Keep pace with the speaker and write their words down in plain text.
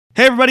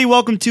Hey everybody,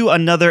 welcome to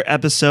another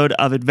episode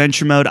of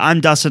Adventure Mode.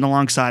 I'm Dustin,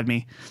 alongside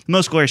me, the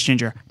most glorious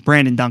ginger,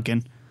 Brandon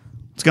Duncan.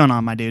 What's going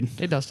on, my dude?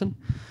 Hey, Dustin.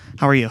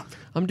 How are you?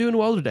 I'm doing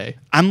well today.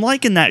 I'm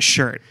liking that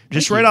shirt.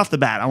 Just right off the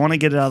bat, I want to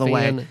get it out of the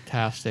way.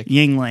 Fantastic.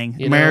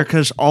 Yuengling,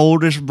 America's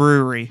oldest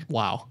brewery.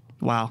 Wow.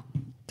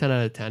 10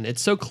 out of 10.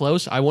 It's so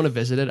close. I want to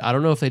visit it. I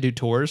don't know if they do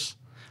tours.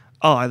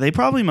 Oh, they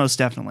probably most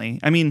definitely.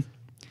 I mean,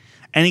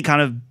 any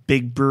kind of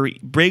big brewery,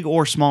 big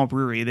or small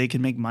brewery, they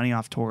can make money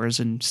off tours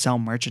and sell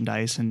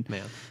merchandise and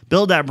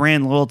build that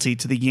brand loyalty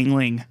to the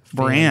Yuengling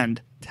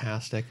brand.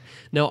 Fantastic.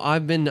 Now,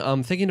 I've been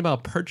thinking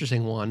about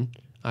purchasing one.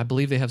 I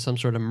believe they have some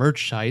sort of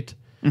merch site.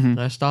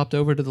 And I stopped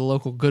over to the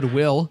local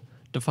Goodwill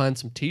to find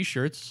some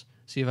T-shirts,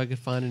 see if I could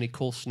find any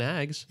cool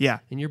snags. Yeah.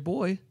 And your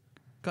boy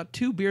got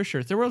 2 beer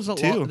shirts. There was a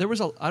lot. There was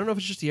I don't know if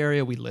it's just the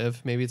area we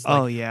live. Maybe it's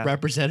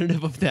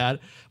representative of that.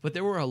 But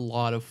there were a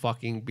lot of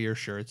fucking beer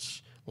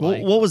shirts.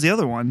 Like, what was the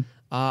other one?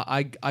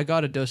 I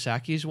got a Dos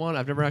Equis one.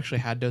 I've never actually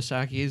had Dos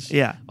Equis.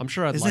 Yeah. I'm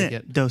sure I'd like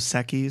it. Dos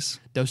Equis?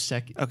 Dos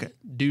Equis. Okay.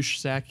 Douche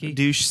Saki.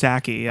 Douche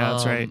Saki. Yeah,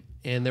 that's right.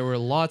 And there were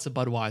lots of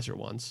Budweiser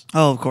ones.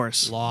 Oh, of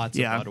course. Lots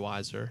of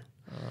Budweiser.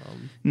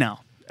 No.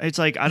 It's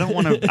like I don't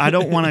want to. I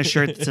don't want a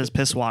shirt that says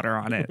piss water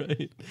on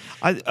it.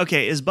 Right.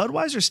 Okay, is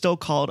Budweiser still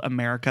called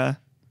America?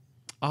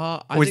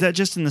 Or is that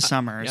just in the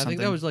summer? Or something? I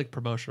think that was like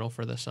promotional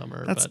for the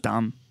summer. That's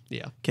dumb.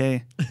 Yeah.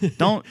 Okay.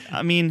 Don't.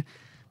 I mean,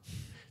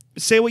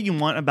 say what you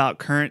want about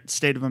current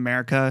state of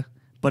America,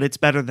 but it's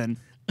better than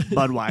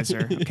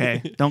Budweiser.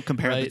 Okay. Don't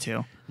compare the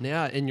two.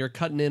 Yeah, and you're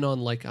cutting in on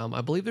like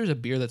I believe there's a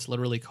beer that's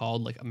literally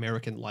called like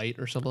American Light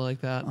or something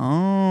like that.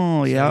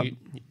 Oh, so yeah.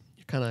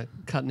 Kind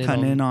of cutting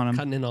in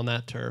on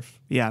that turf.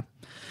 Yeah.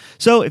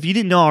 So if you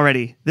didn't know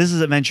already, this is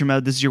Adventure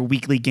Mode. This is your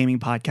weekly gaming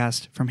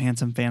podcast from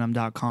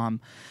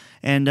handsomephantom.com.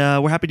 And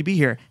we're happy to be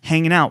here,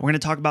 hanging out. We're going to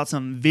talk about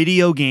some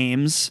video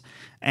games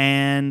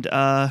and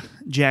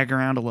jag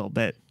around a little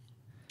bit.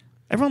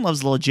 Everyone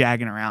loves a little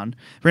jagging around.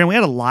 Brandon, we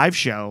had a live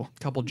show. A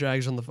couple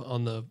jags on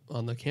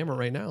the camera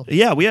right now.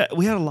 Yeah, we had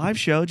a live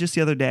show just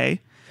the other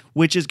day,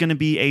 which is going to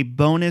be a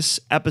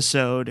bonus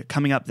episode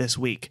coming up this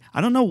week.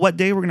 I don't know what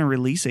day we're going to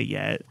release it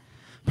yet.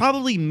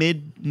 Probably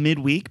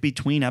midweek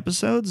between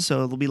episodes, so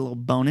there'll be a little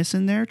bonus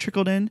in there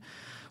trickled in.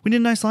 We did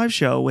a nice live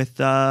show with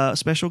a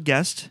special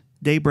guest,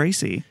 Dave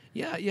Bracey.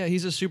 Yeah,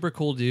 he's a super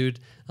cool dude.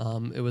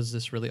 It was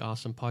this really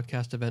awesome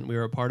podcast event we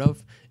were a part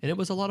of, and it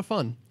was a lot of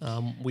fun.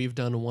 We've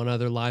done one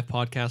other live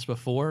podcast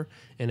before,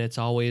 and it's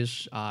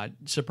always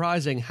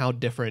surprising how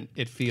different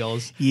it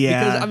feels.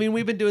 Yeah. Because, I mean,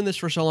 we've been doing this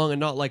for so long, and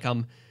not like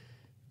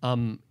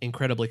I'm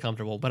incredibly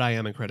comfortable, but I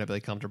am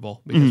incredibly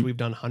comfortable because we've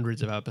done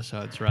hundreds of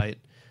episodes, right?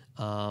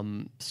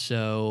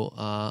 So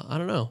I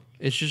don't know.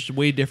 It's just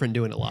way different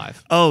doing it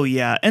live. Oh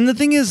yeah. And the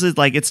thing is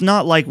like, it's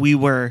not like we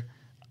were,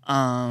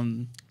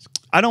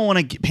 I don't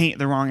want to paint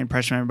the wrong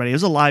impression on everybody. It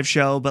was a live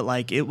show, but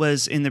like it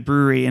was in the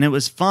brewery and it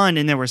was fun.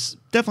 And there was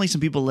definitely some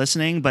people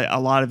listening, but a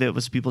lot of it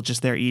was people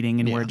just there eating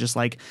and we're just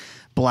like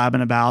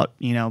blabbing about,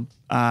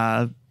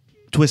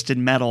 twisted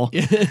metal.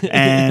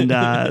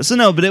 And, so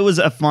no, but it was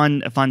a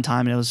fun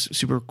time and it was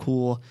super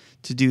cool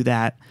to do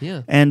that.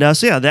 Yeah. And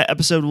that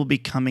episode will be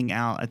coming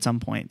out at some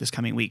point this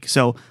coming week.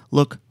 So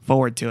look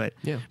forward to it.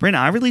 Yeah.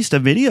 Brandon, I released a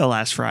video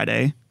last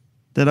Friday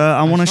that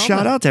I want to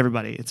shout out to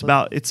everybody. It's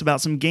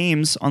about some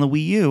games on the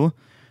Wii U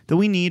that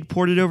we need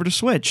ported over to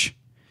Switch.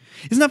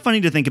 Isn't that funny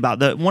to think about?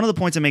 One of the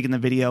points I make in the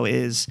video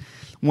is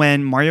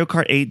when Mario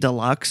Kart 8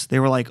 Deluxe, they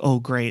were like, oh,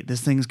 great,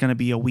 this thing's going to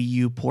be a Wii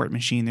U port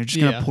machine. They're just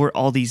going to port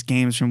all these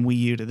games from Wii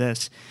U to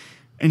this.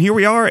 And here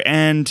we are,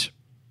 and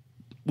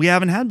we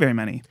haven't had very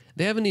many.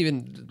 They haven't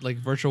even like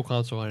virtual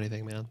console or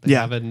anything, man. They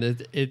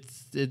haven't.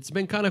 It's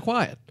been kind of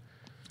quiet.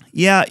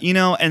 Yeah,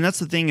 and that's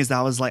the thing is that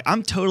I was like,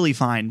 I'm totally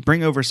fine.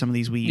 Bring over some of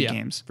these Wii U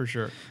games. For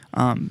sure.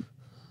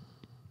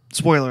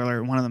 Spoiler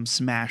alert, one of them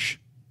Smash.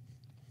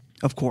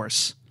 Of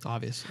course.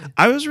 Obviously.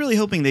 I was really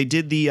hoping they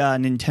did the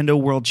Nintendo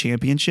World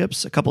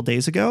Championships a couple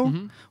days ago.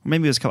 Or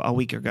maybe it was a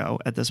week ago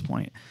at this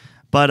point.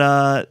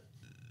 But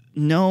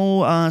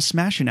no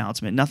Smash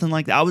announcement. Nothing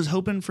like that. I was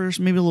hoping for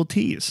maybe a little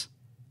tease.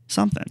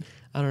 Something.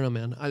 I don't know,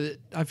 man.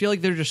 I feel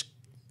like they're just...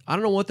 I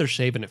don't know what they're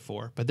saving it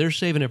for, but they're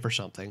saving it for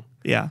something.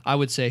 Yeah. I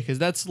would say, because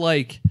that's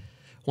like...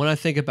 When I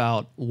think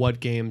about what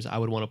games I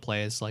would want to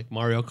play, it's like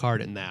Mario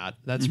Kart and that.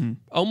 That's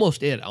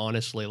almost it,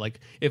 honestly. Like,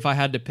 if I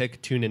had to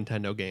pick 2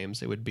 Nintendo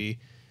games, it would be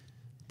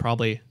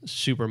probably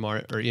Super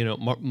Mario... Or,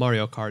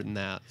 Mario Kart and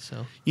that,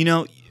 so...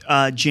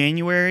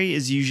 January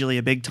is usually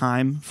a big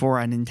time for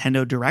a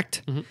Nintendo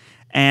Direct.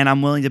 And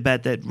I'm willing to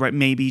bet that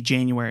maybe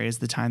January is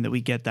the time that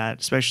we get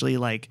that, especially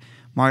like...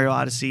 Mario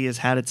Odyssey has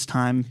had its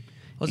time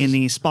in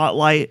the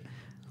spotlight,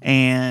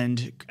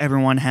 and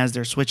everyone has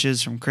their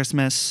Switches from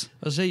Christmas.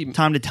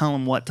 Time to tell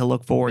them what to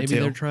look forward to.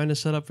 Maybe they're trying to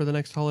set up for the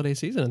next holiday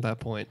season at that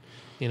point.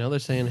 They're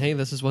saying, hey,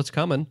 this is what's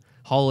coming.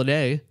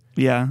 Holiday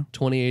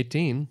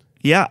 2018.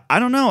 Yeah, I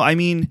don't know. I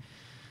mean,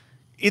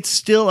 it's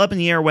still up in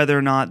the air whether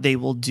or not they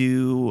will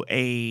do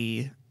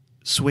a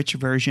Switch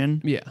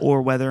version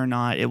or whether or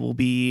not it will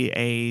be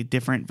a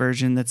different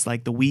version that's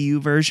like the Wii U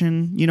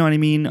version. You know what I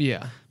mean?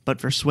 Yeah. But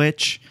for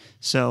Switch.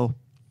 So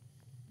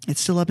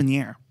it's still up in the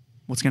air.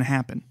 What's going to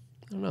happen?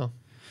 I don't know.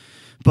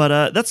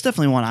 But that's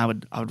definitely one I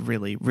would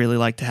really, really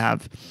like to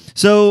have.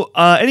 So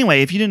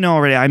anyway, if you didn't know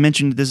already, I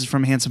mentioned this is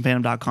from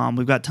handsomephantom.com.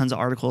 We've got tons of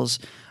articles.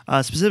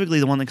 Specifically,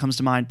 the one that comes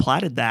to mind,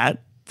 Platted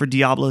That for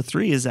Diablo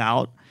 3 is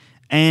out.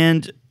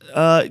 And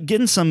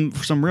getting some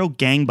real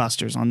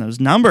gangbusters on those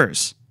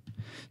numbers.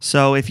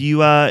 So if you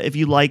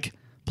like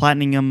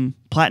platinuming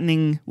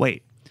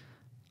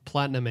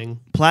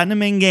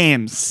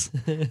games,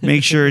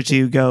 make sure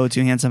to go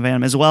to Handsome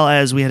Phantom, as well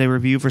as we had a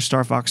review for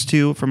Star Fox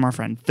 2 from our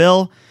friend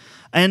Phil,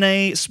 and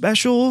a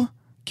special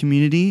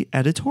community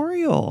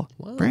editorial.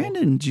 Wow.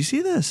 Brandon, did you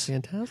see this?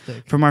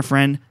 Fantastic. From our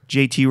friend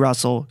JT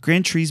Russell.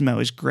 Gran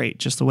Turismo is great,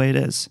 just the way it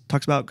is.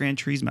 Talks about Gran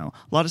Turismo.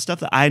 A lot of stuff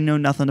that I know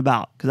nothing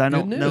about, because I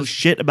don't know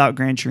shit about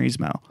Gran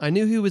Turismo. I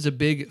knew he was a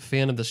big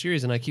fan of the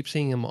series, and I keep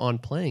seeing him on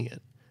playing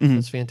it.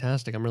 That's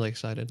fantastic. I'm really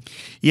excited.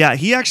 Yeah,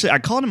 I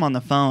called him on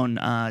the phone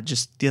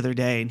just the other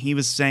day, and he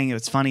was saying it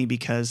was funny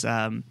because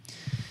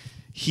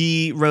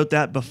he wrote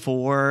that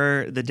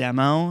before the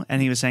demo,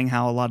 and he was saying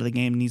how a lot of the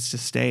game needs to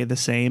stay the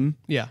same.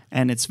 Yeah.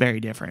 And it's very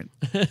different.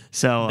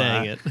 So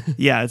Dang it.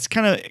 Yeah, it's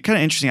kind of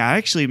interesting.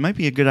 It might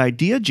be a good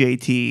idea,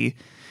 JT,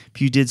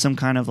 if you did some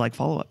kind of like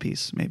follow-up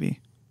piece, maybe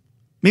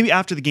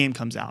after the game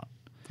comes out.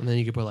 And then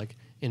you could put like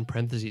in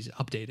parentheses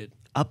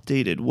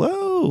updated.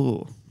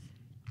 Whoa.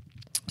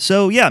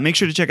 So yeah, make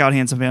sure to check out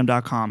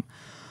handsomefam.com.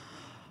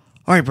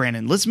 All right,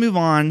 Brandon, let's move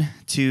on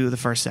to the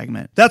first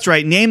segment. That's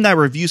right. Name That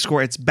Review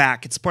Score. It's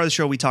back. It's part of the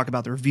show we talk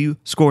about the review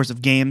scores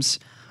of games.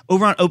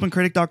 Over on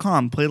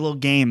OpenCritic.com, play a little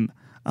game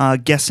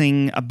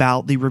guessing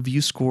about the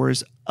review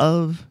scores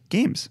of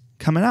games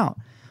coming out.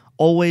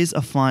 Always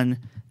a fun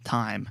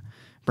time.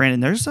 Brandon,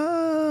 there's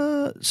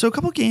a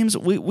couple games.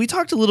 We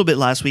talked a little bit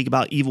last week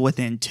about Evil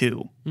Within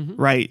 2,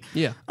 right?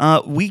 Yeah.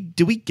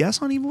 Did we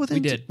guess on Evil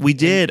Within 2? We did. We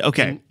did.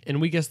 Okay.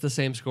 And we guessed the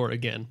same score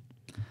again.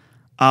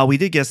 We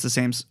did guess the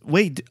same.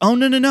 Wait. Oh,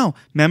 no.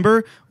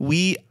 Remember,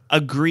 we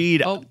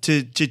agreed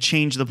to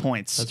change the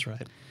points. That's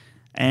right.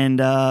 And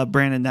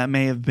Brandon, that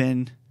may have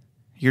been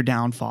your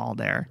downfall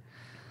there.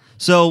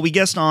 So we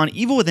guessed on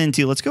Evil Within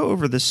 2. Let's go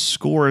over the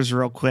scores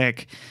real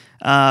quick.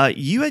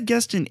 You had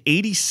guessed an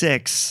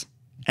 86,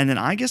 and then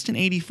I guessed an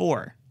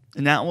 84.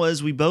 And that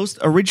was, we both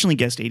originally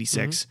guessed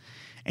 86.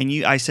 And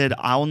I said,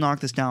 I will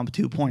knock this down by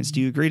 2 points.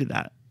 Do you agree to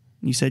that?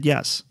 And you said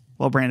yes.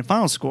 Well, Brandon,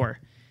 final score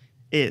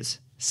is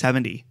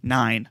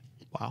 79.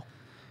 Wow.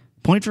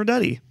 Point for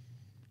Duddy.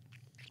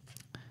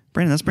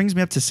 Brandon, this brings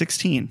me up to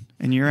 16,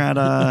 and you're at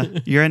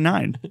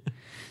 9.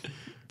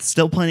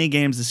 Still plenty of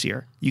games this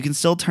year. You can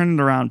still turn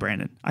it around,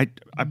 Brandon. I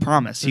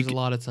promise. There's a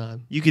lot of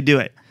time. You could do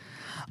it.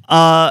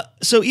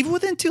 So Evil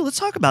Within 2, let's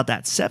talk about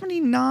that.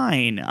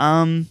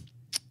 79.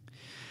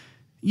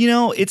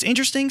 It's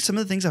interesting, some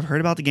of the things I've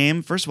heard about the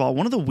game. First of all,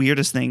 one of the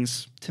weirdest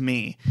things to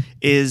me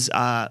is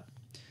no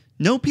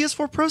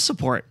PS4 Pro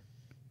support.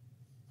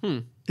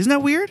 Isn't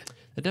that weird?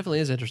 It definitely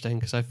is interesting,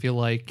 because I feel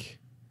like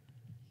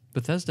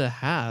Bethesda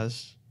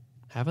has,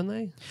 haven't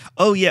they?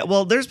 Oh, yeah.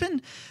 Well,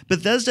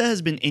 Bethesda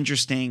has been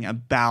interesting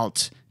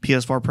about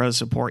PS4 Pro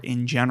support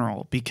in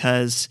general,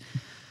 because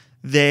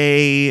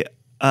they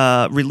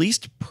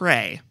released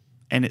Prey,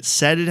 and it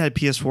said it had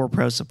PS4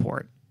 Pro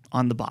support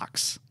on the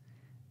box,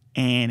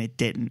 and it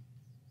didn't.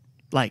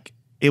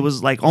 It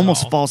was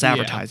almost false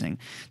advertising.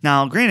 Yeah.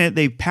 Now, granted,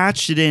 they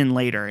patched it in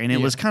later, and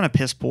it was kind of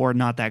piss poor,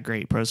 not that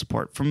great pro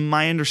support, from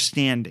my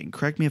understanding.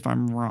 Correct me if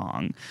I'm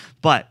wrong,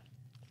 but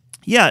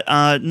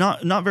yeah,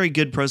 not very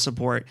good pro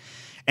support.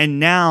 And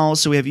now,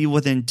 so we have Evil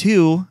Within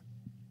 2,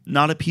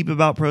 not a peep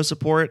about pro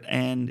support,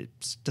 and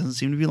it doesn't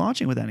seem to be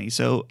launching with any.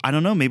 So I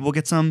don't know. Maybe we'll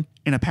get some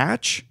in a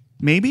patch.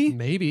 Maybe.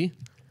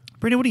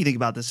 Brandon, what do you think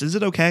about this? Is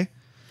it okay?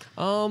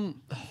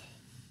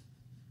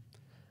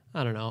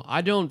 I don't know.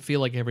 I don't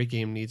feel like every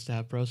game needs to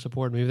have pro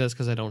support. Maybe that's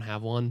because I don't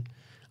have one.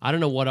 I don't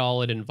know what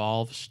all it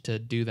involves to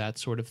do that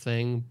sort of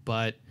thing,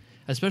 but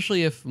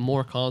especially if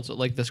more console,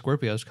 like the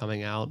Scorpio's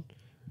coming out,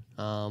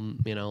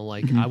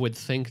 I would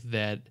think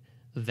that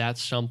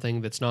that's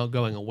something that's not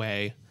going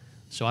away.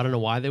 So I don't know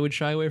why they would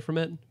shy away from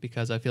it,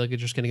 because I feel like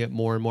it's just going to get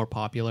more and more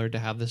popular to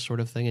have this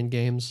sort of thing in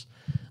games.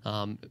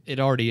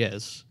 It already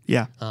is.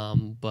 Yeah.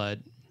 But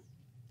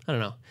I don't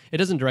know. It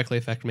doesn't directly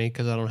affect me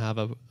because I don't have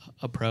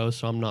a pro,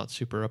 so I'm not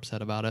super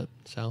upset about it.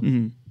 So,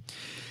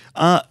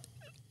 a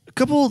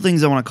couple of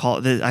things I want to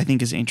call that I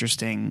think is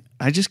interesting.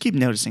 I just keep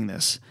noticing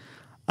this.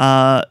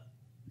 The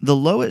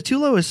two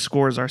lowest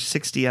scores are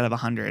 60 out of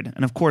 100,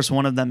 and of course,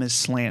 one of them is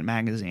Slant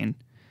Magazine.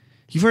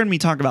 You've heard me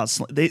talk about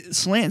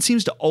Slant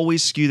seems to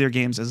always skew their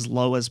games as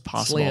low as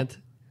possible.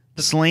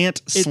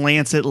 Slant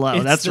slants it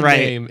low. That's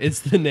right.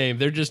 It's the name.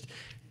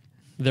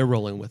 They're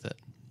rolling with it.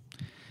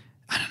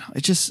 I don't know.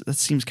 That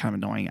seems kind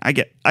of annoying. I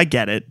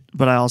get it,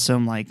 but I also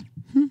am like,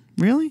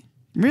 really?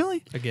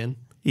 Again?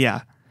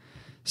 Yeah.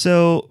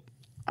 So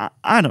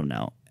I don't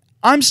know.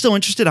 I'm still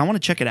interested. I want to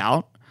check it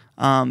out.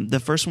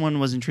 The first one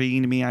was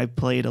intriguing to me. I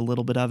played a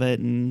little bit of it,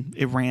 and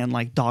it ran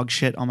like dog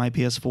shit on my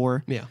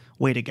PS4. Yeah.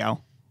 Way to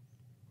go.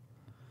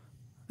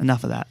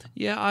 Enough of that.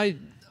 Yeah,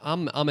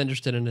 I'm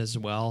interested in it as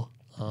well.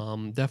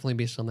 Definitely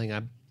be something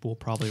I will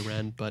probably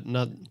rent, but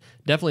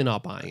definitely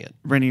not buying it.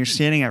 Brendan, you're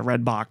standing at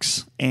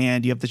Redbox,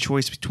 and you have the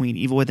choice between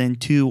Evil Within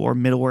 2 or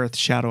Middle-earth: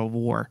 Shadow of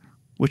War.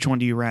 Which one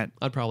do you rent?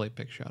 I'd probably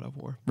pick Shadow of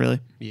War. Really?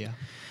 Yeah.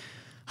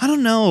 I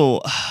don't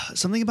know.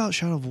 Something about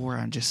Shadow of War,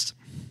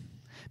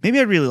 maybe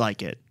I'd really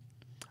like it.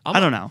 I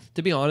don't know.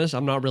 To be honest,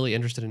 I'm not really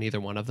interested in either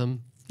one of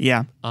them.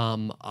 Yeah.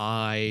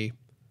 I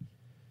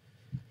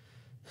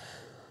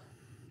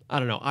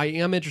don't know. I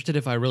am interested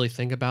if I really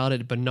think about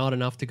it, but not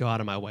enough to go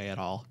out of my way at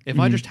all. If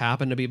I just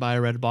happen to be by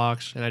a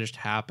Redbox and I just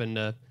happen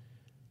to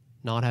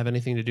not have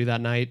anything to do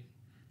that night,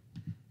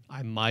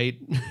 I might,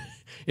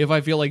 if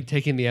I feel like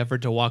taking the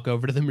effort to walk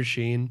over to the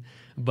machine.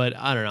 But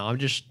I don't know.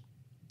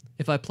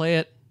 If I play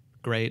it,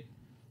 great.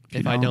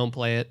 If I don't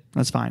play it,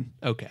 that's fine.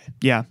 okay.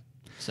 Yeah.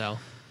 So,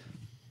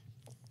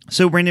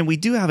 Brandon, we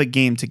do have a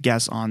game to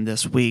guess on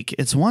this week.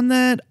 It's one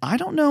that I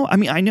don't know. I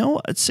mean, I know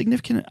a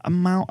significant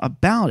amount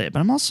about it, but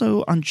I'm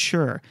also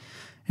unsure.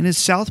 And it's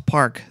South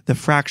Park: The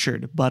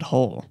Fractured But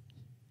Whole.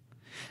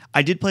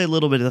 I did play a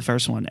little bit of the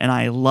first one, and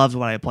I loved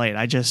what I played.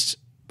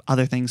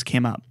 Other things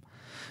came up.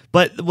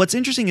 But what's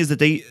interesting is that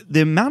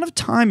the amount of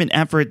time and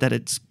effort that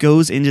it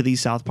goes into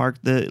these South Park,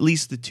 at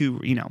least the two,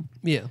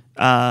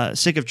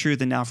 Stick of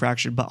Truth and now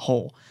Fractured But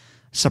Whole,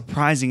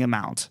 surprising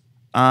amount.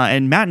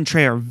 And Matt and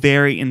Trey are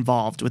very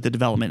involved with the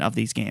development of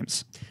these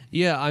games.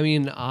 Yeah, I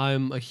mean,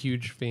 I'm a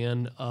huge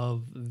fan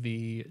of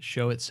the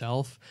show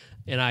itself,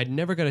 and I'd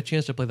never got a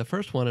chance to play the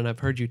first one, and I've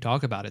heard you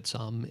talk about it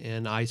some,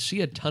 and I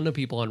see a ton of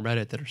people on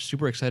Reddit that are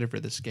super excited for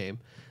this game.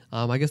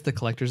 I guess the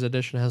collector's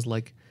edition has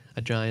like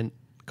a giant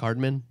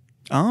cardman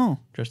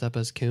dressed up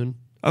as Coon.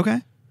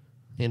 Okay.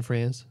 And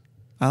Franz.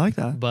 I like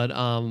that. But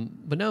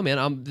no,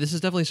 man, this is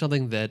definitely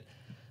something that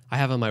I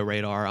have on my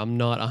radar. I'm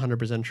not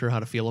 100% sure how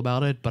to feel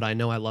about it, but I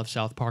know I love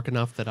South Park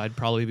enough that I'd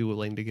probably be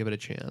willing to give it a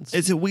chance.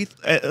 It's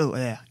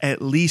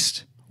at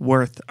least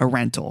worth a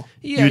rental,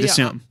 you'd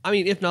assume. I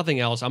mean, if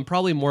nothing else, I'm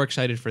probably more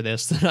excited for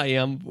this than I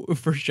am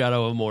for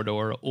Shadow of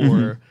Mordor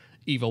or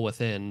Evil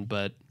Within,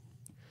 but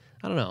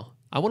I don't know.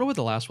 I wonder what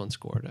the last one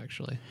scored,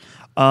 actually.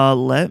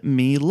 Let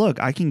me look.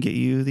 I can get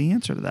you the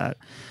answer to that.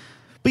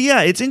 But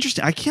yeah, it's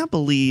interesting. I can't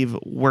believe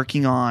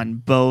working on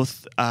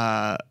both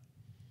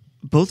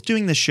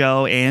doing the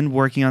show and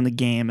working on the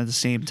game at the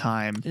same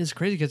time. And it's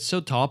crazy because it's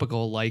so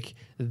topical. Like,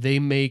 they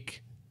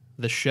make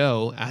the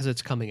show as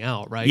it's coming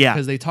out, right? Yeah.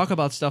 Because they talk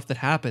about stuff that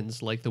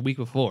happens like the week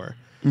before.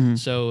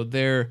 So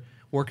they're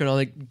working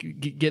on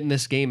getting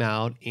this game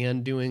out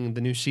and doing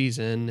the new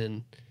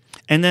season.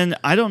 And then,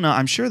 I don't know,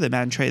 I'm sure that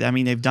Matt and Trey, I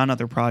mean, they've done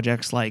other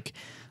projects like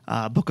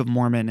Book of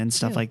Mormon and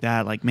stuff like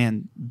that. Like,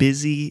 man,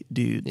 busy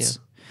dudes.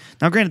 Yeah.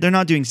 Now, granted, they're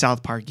not doing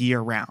South Park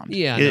year-round.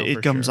 Yeah,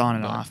 it comes on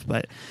and off.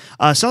 But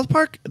South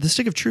Park, The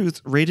Stick of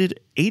Truth, rated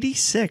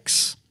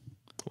 86.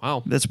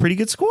 Wow. That's a pretty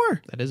good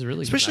score. That is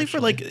really Especially good,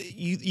 for, like,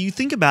 you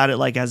think about it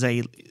like as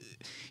the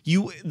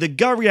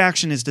gut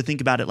reaction is to think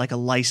about it like a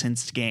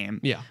licensed game.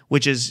 Yeah.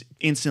 Which is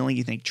instantly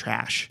you think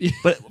trash.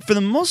 But for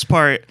the most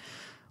part,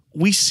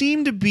 we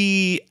seem to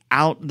be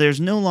out. There's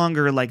no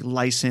longer, like,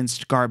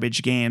 licensed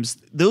garbage games.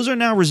 Those are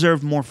now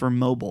reserved more for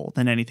mobile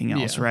than anything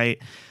else,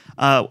 right?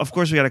 Of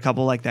course, we got a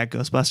couple like that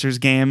Ghostbusters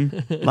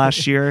game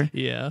last year.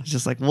 Yeah. It's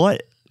just like,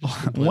 what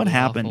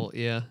happened? Awful.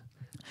 Yeah.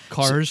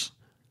 Cars.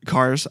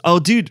 Oh,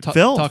 dude,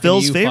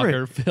 Phil's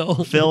favorite.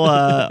 Fucker,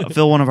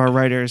 Phil, one of our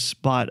writers,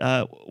 bought.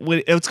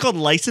 It's called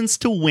License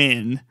to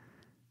Win.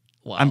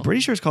 Wow. I'm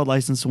pretty sure it's called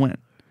License to Win.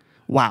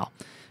 Wow.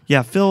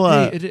 Yeah, Phil.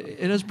 It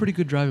has pretty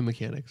good driving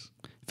mechanics.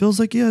 Phil's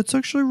like, yeah, it's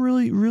actually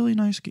really, really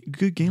nice,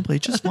 good gameplay.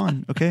 It's just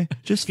fun, okay?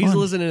 Just fun. He's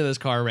listening to this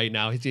car right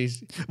now.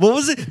 He's What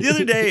was it the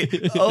other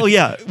day? Oh,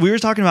 yeah. We were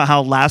talking about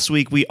how last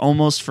week we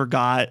almost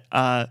forgot.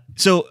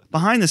 So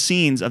behind the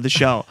scenes of the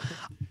show,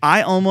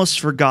 I almost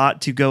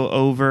forgot to go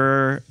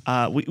over.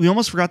 We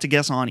almost forgot to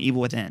guess on Evil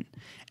Within.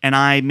 And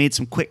I made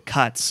some quick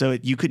cuts so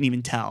you couldn't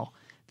even tell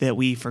that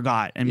we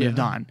forgot and moved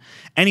on.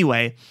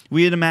 Anyway,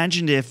 we had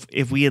imagined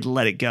if we had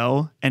let it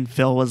go and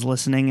Phil was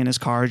listening in his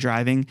car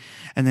driving,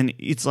 and then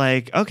it's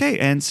like, okay,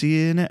 and see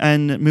you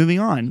and moving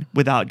on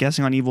without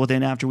guessing on Evil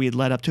Within after we had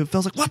led up to it.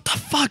 Phil's like, what the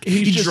fuck?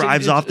 He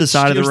drives off the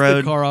side of the road.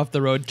 The car off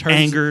the road. Turns.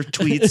 Anger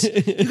tweets.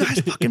 You guys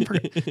fucking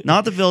forget.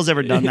 Not that Phil's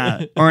ever done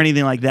that or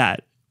anything like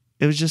that.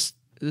 It was just.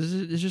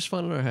 It's just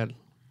fun in our head.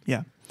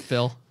 Yeah.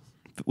 Phil.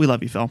 We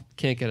love you, Phil.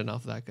 Can't get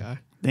enough of that guy.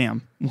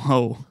 Damn.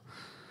 Whoa.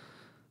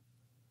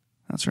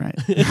 That's right.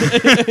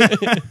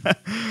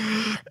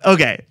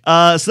 Okay,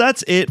 so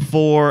that's it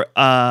for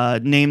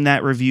Name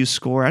That Review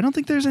Score. I don't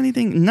think there's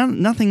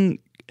nothing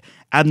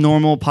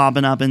abnormal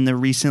popping up in the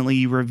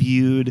recently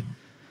reviewed.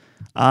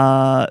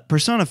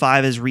 Persona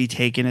 5 has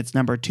retaken its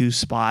number 2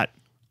 spot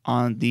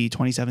on the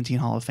 2017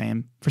 Hall of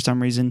Fame for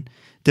some reason.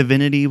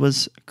 Divinity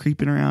was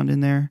creeping around in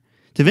there.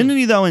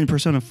 Divinity, though, in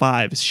Persona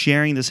 5 is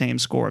sharing the same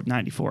score of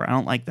 94. I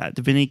don't like that.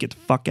 Divinity, get the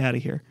fuck out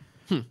of here.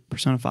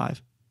 Persona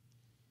 5.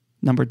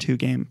 Number 2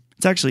 game.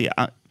 It's actually, if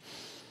I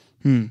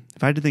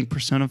had to think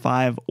Persona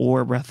 5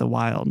 or Breath of the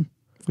Wild,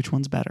 which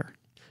one's better?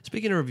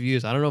 Speaking of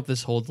reviews, I don't know if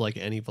this holds like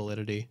any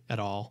validity at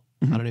all,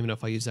 I don't even know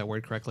if I used that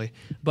word correctly.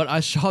 But I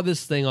saw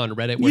this thing on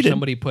Reddit where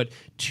somebody put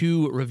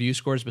 2 review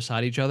scores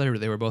beside each other.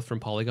 They were both from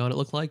Polygon, it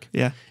looked like.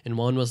 Yeah. And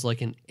one was like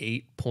an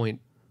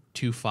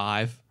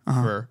 8.25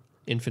 for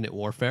Infinite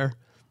Warfare.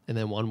 And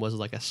then one was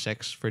like a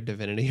 6 for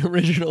Divinity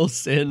Original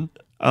Sin.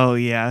 Oh,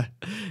 yeah.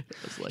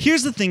 Like,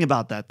 here's the thing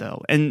about that,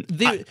 though. And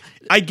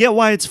I get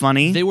why it's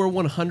funny. They were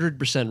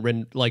 100%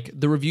 written. Like,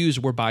 the reviews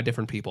were by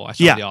different people. I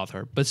saw the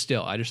author. But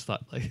still, I just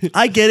thought, like...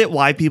 I get it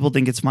why people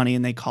think it's funny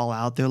and they call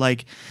out. They're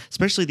like,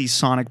 especially these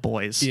Sonic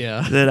boys.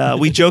 Yeah. That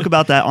we joke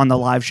about that on the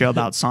live show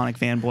about Sonic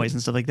fanboys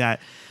and stuff like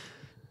that.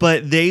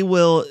 But they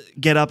will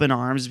get up in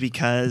arms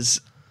because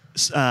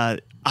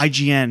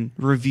IGN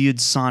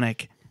reviewed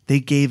Sonic. They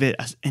gave it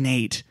an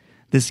 8.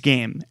 This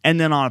game, and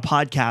then on a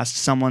podcast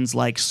someone's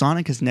like,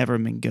 Sonic has never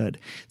been good.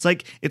 It's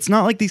like, it's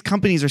not like these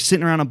companies are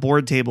sitting around a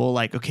board table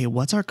like, okay,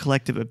 what's our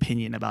collective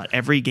opinion about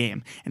every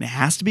game, and it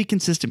has to be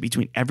consistent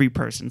between every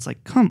person. It's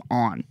like, come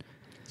on.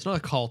 It's not a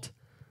cult.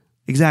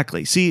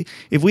 Exactly. See,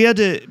 if we had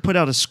to put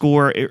out a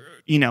score,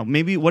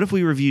 maybe what if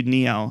we reviewed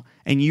Neo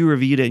and you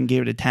reviewed it and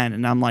gave it a 10,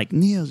 and I'm like,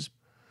 Neo's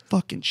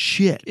fucking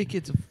shit. It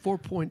gets a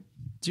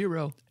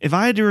 4.0. If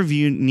I had to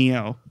review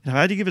Neo, if I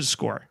had to give it a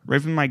score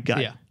right from my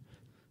gut,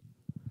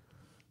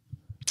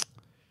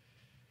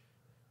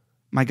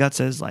 my gut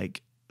says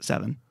like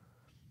 7.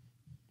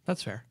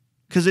 That's fair.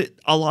 Because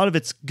a lot of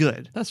it's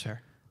good. That's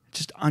fair.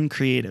 Just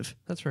uncreative.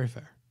 That's very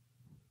fair.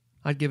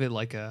 I'd give it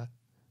like a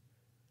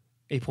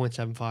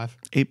 8.75.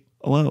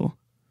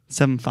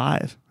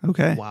 7.5.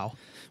 Okay. Wow.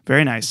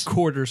 Very nice.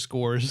 Quarter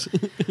scores.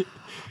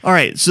 All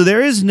right. So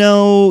there is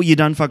no You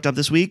Done Fucked Up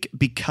this week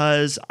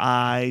because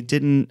I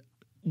didn't.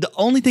 The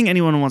only thing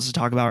anyone wants to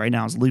talk about right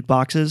now is loot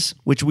boxes,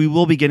 which we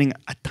will be getting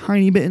a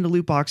tiny bit into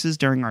loot boxes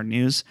during our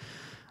news.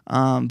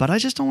 But I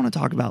just don't want to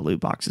talk about loot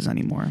boxes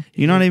anymore.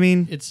 You know what I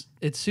mean? It's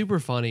super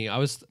funny. I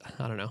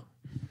don't know.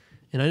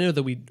 And I know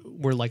that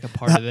we're like a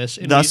part of this.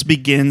 And thus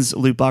begins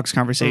loot box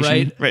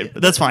conversation. Right.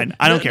 That's fine.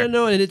 I don't care.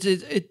 No, and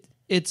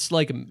it's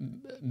like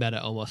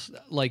meta almost.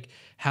 Like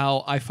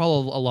how I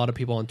follow a lot of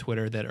people on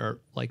Twitter that are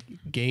like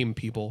game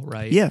people,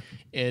 right? Yeah.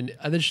 And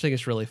I just think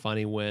it's really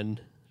funny when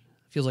it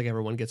feels like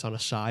everyone gets on a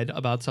side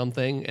about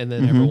something and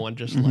then everyone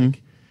just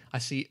like, I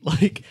see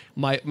like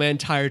my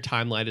entire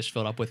timeline is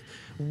filled up with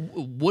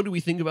what do we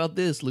think about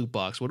this loot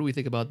box? What do we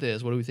think about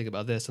this? What do we think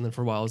about this? And then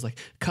for a while I was like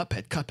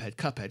Cuphead.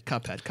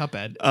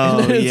 Oh,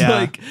 and then it's yeah.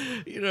 like,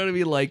 you know what I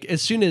mean? Like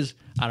as soon as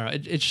I don't know,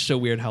 it's just so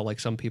weird how like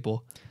some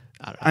people.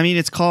 I don't know. I mean,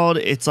 it's called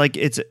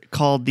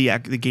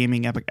the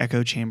gaming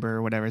echo chamber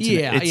or whatever.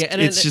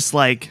 It's just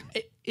like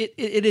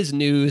it is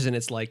news and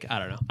it's like I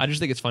don't know. I just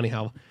think it's funny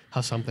how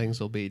some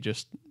things will be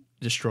just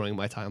destroying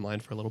my timeline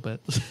for a little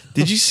bit.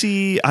 Did you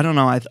see? I don't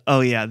know.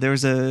 There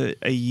was a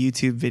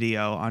YouTube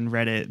video on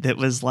Reddit that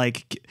was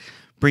like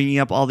bringing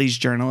up all these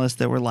journalists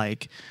that were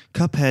like,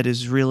 Cuphead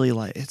is really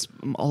like, it's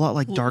a lot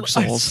like Dark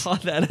Souls. I saw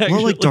that actually. A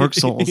lot like Dark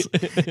Souls.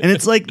 And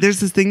it's like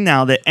there's this thing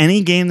now that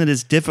any game that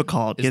is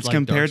difficult gets like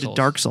compared to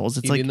Dark Souls.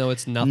 It's even though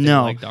it's nothing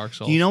like Dark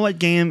Souls. You know what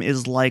game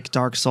is like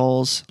Dark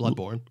Souls?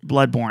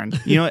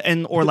 Bloodborne. You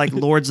know, or like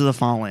Lords of the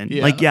Fallen.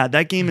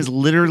 That game is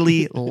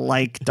literally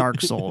like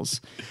Dark Souls.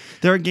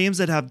 There are games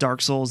that have Dark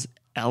Souls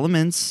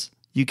elements,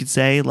 you could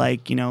say,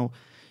 like, you know,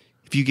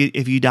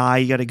 if you die,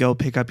 you got to go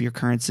pick up your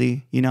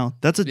currency. You know,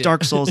 that's a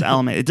Dark Souls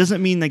element. It doesn't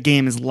mean the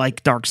game is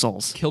like Dark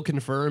Souls. Kill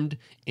confirmed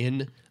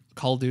in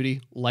Call of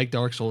Duty, like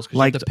Dark Souls, because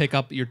you have to pick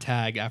up your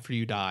tag after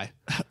you die.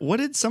 What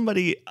did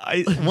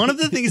one of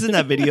the things in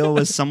that video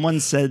was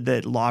someone said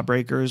that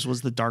Lawbreakers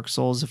was the Dark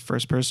Souls of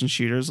first-person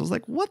shooters. I was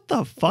like, what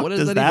the fuck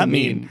does that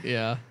mean?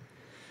 Yeah.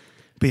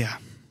 But yeah.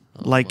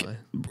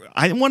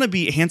 I want to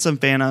be Handsome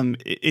Phantom.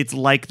 It's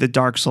like the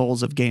Dark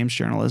Souls of games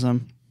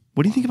journalism.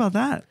 What do you think about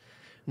that?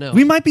 No,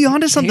 we might be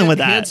onto something with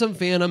that. Handsome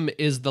Phantom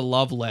is the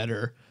love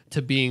letter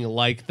to being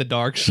like the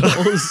Dark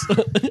Souls.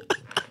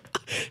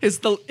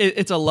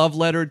 It's a love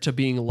letter to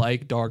being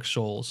like Dark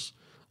Souls.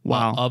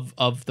 Wow.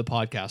 Of the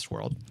podcast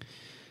world.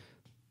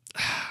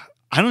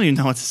 I don't even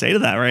know what to say to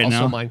that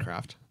now. Also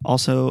Minecraft.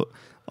 Also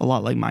a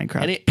lot like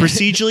Minecraft.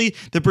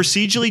 The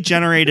procedurally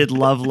generated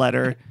love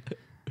letter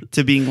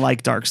to being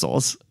like Dark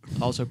Souls.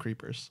 Also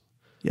creepers.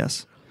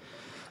 Yes.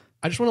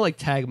 I just want to like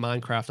tag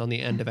Minecraft on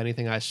the end of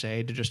anything I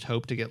say to just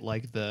hope to get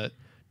like the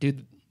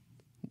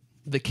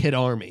kid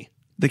army.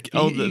 You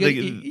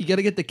got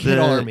to get the kid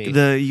army. You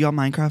got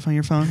Minecraft on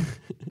your phone,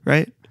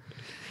 right?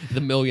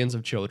 The millions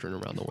of children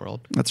around the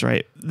world. That's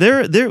right.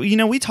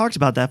 We talked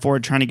about that for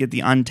trying to get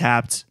the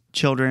untapped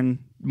children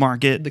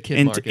market,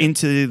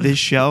 into this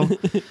show,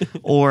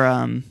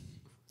 or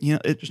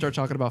just start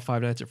talking about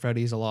Five Nights at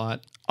Freddy's a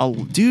lot. Oh,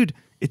 dude,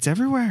 it's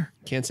everywhere.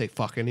 Can't say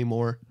fuck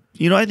anymore.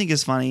 You know what I think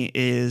is funny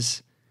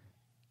is,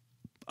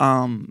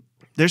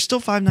 there's still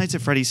Five Nights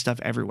at Freddy's stuff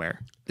everywhere.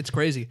 It's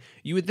crazy.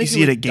 You would think you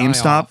see it at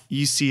GameStop.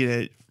 You see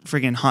it at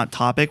friggin' Hot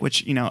Topic,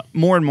 which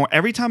more and more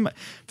every time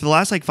for the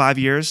last like 5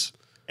 years.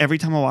 Every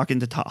time I walk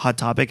into Hot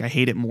Topic, I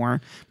hate it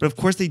more. But of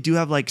course, they do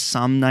have like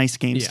some nice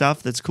game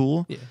stuff that's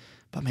cool. Yeah.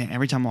 But man,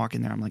 every time I walk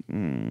in there, I'm like,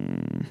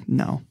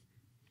 no.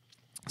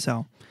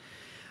 So,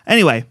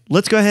 Anyway,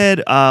 let's go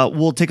ahead.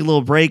 We'll take a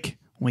little break.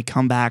 When we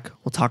come back,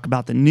 we'll talk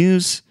about the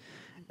news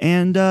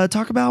and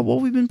talk about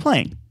what we've been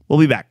playing. We'll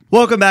be back.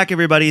 Welcome back,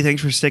 everybody.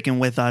 Thanks for sticking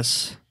with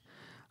us.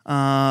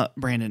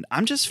 Brandon,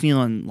 I'm just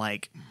feeling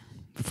like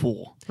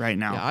full right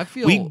now. Yeah, I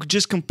feel we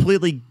just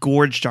completely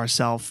gorged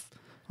ourselves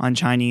on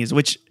Chinese,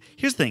 which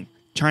here's the thing.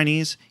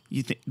 Chinese,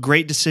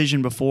 great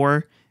decision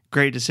before,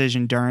 great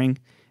decision during.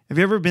 Have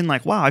you ever been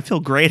like, wow, I feel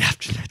great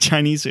after that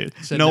Chinese food?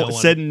 Said nobody.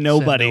 Said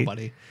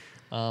nobody.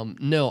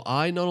 No,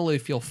 I not only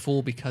feel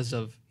full because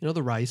of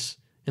the rice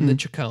and the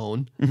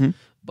chacon,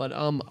 but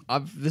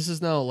this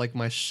is now like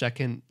my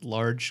second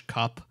large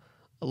cup.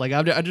 Like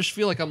I just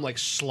feel like I'm like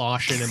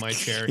sloshing in my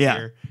chair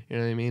here. You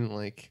know what I mean?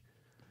 Like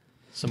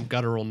some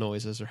guttural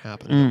noises are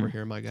happening over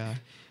here, my guy.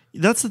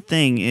 That's the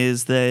thing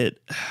is that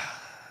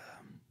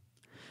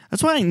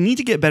that's why I need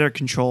to get better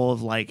control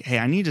of like, hey,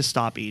 I need to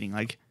stop eating.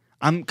 Like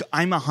I'm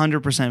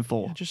 100%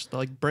 full. Yeah, just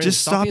like Brandon,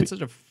 stop being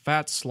such a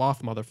fat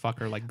sloth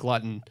motherfucker, like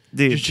glutton.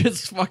 Dude.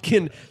 Just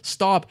fucking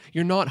stop.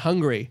 You're not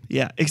hungry.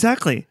 Yeah,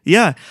 exactly.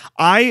 Yeah.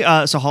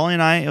 So Holly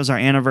and I, it was our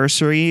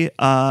anniversary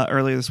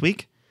earlier this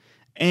week,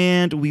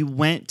 and we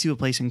went to a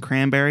place in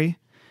Cranberry,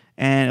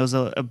 and it was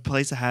a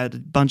place that had a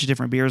bunch of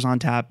different beers on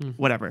tap,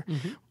 whatever.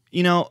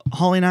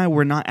 Holly and I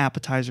were not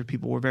appetizer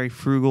people. We're very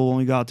frugal when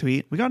we go out to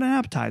eat. We got an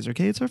appetizer,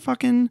 okay? It's our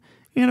fucking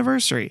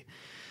anniversary.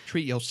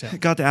 Treat yourself. I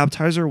got the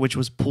appetizer, which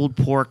was pulled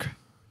pork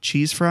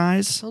cheese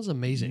fries. Sounds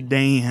amazing.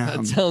 Damn.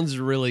 That sounds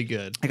really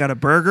good. I got a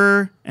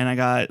burger and I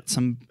got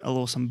some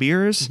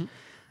beers.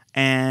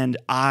 And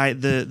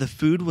the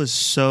food was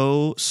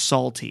so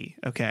salty,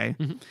 okay?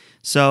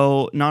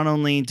 So not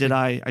only did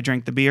I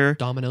drank the beer.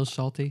 Domino's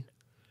salty?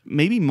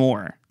 Maybe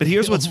more. But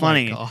here's what's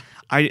funny. God.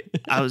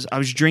 I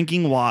was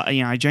drinking water.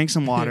 I drank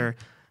some water.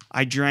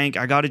 I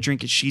got a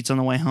drink at Sheetz on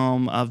the way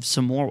home of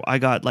some more. I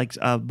got like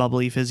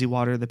bubbly fizzy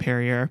water, the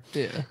Perrier.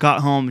 Yeah. Got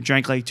home,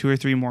 drank like 2 or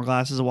 3 more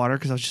glasses of water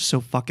because I was just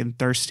so fucking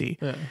thirsty.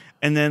 Yeah.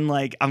 And then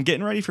like I'm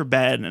getting ready for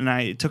bed and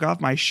I took off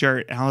my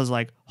shirt and I was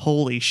like,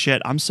 holy shit,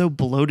 I'm so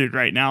bloated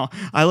right now.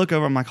 I look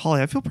over, I'm like,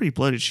 Holly, I feel pretty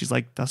bloated. She's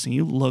like, Dustin,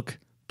 you look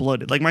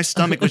bloated. Like my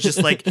stomach was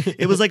just like,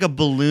 it was like a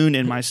balloon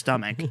in my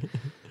stomach.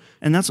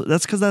 And that's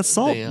because that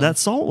salt. Damn. That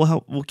salt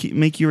will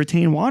make you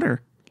retain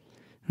water.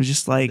 It was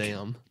just like,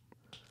 damn.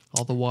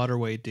 All the water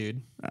weight,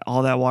 dude.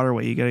 all that water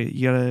weight, you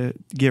gotta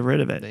get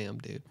rid of it. Damn,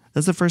 dude.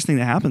 That's the first thing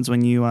that happens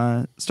when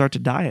you start to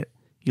diet.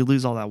 You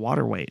lose all that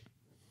water weight.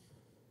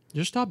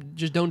 Just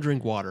don't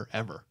drink water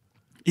ever.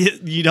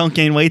 You don't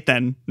gain weight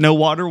then. No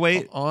water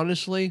weight.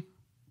 Honestly,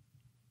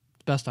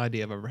 best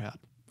idea I've ever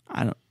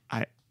had.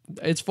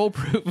 It's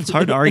foolproof. It's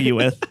hard to argue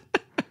with.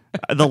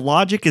 The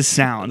logic is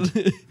sound.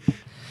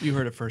 You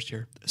heard it first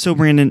here. So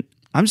Brandon,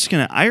 I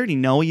already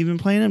know what you've been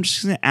playing. I'm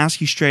just gonna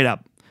ask you straight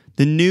up.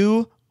 The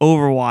new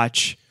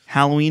Overwatch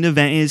Halloween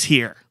event is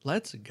here.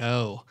 Let's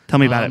go. Tell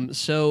me about it.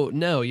 So,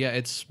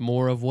 it's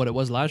more of what it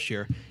was last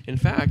year. In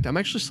fact, I'm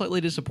actually slightly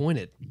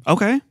disappointed.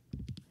 Okay.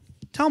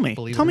 Tell me.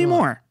 Tell me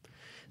more.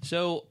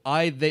 So,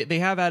 they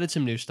have added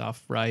some new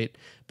stuff, right?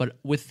 But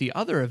with the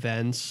other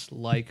events,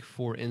 like,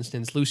 for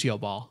instance, Lucio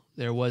Ball,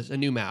 there was a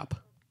new map.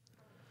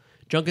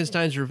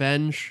 Junkenstein's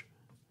Revenge,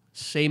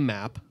 same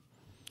map.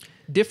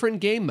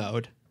 Different game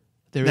mode.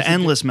 The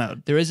endless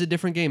mode. There is a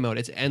different game mode.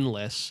 It's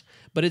endless,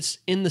 but it's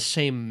in the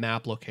same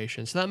map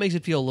location. So that makes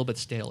it feel a little bit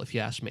stale, if you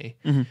ask me.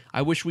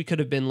 I wish we could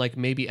have been like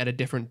maybe at a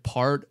different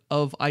part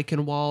of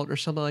Eichenwald or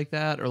something like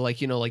that, or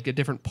like like a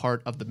different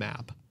part of the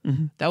map.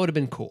 That would have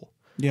been cool.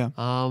 Yeah.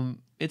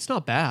 It's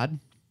not bad.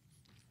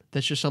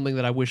 That's just something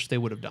that I wish they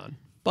would have done,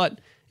 but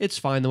it's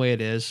fine the way it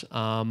is.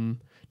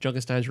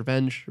 Junkenstein's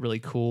Revenge, really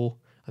cool.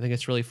 I think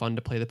it's really fun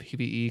to play the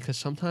PvE because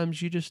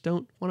sometimes you just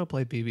don't want to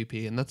play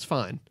PvP, and that's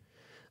fine.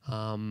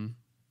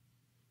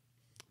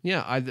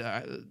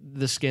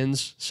 The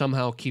skins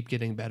somehow keep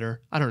getting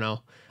better. I don't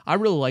know. I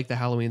really liked the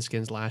Halloween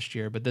skins last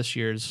year, but this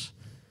year's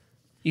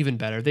even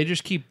better. They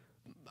just keep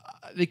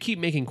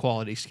making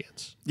quality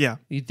skins. Yeah.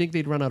 You'd think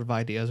they'd run out of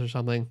ideas or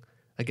something.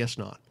 I guess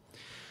not.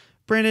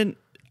 Brandon,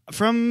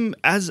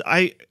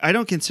 I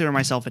don't consider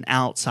myself an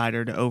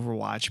outsider to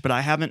Overwatch, but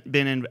I haven't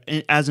been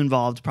as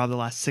involved probably the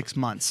last 6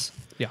 months.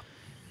 Yeah.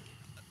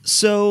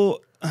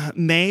 So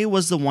May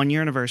was the 1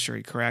 year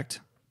anniversary,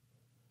 correct?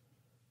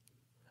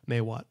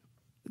 May what?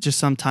 Just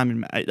sometime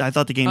in May. I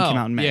thought the game came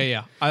out in May.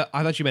 Yeah.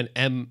 I thought you meant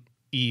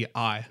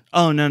MEI.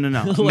 Oh no.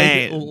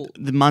 May,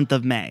 the month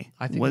of May.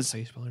 I think that's how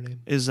you spell her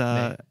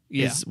name.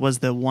 Was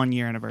the 1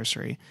 year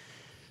anniversary.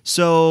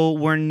 So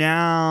we're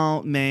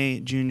now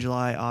May, June,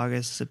 July,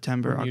 August,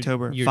 September,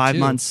 October. Year 5 2.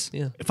 months.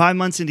 Yeah. 5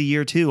 months into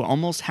year 2,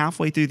 almost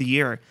halfway through the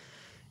year.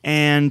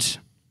 And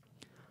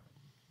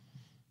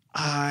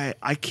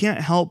I can't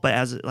help but,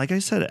 as like I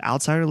said,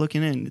 outsider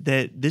looking in,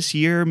 that this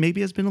year maybe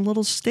has been a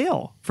little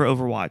stale for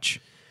Overwatch.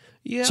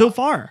 Yeah. So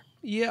far.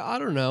 Yeah, I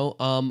don't know.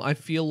 I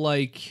feel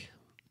like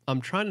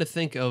I'm trying to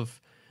think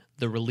of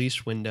the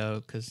release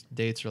window because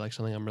dates are like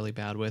something I'm really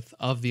bad with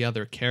of the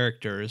other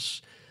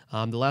characters.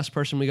 The last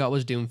person we got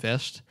was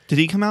Doomfist. Did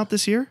he come out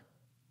this year?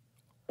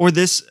 Or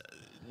this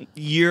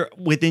year,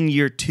 within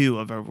year 2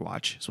 of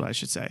Overwatch, is what I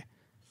should say.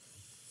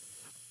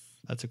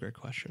 That's a great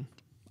question.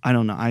 I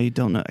don't know. I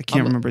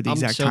can't remember the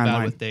exact timeline. I'm so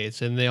bad with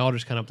dates, and they all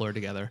just kind of blur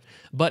together.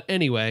 But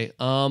anyway,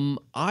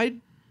 I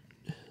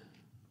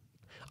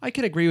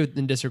can agree with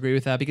and disagree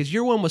with that because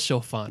year one was so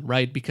fun,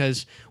 right?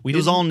 Because it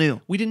was all new.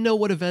 We didn't know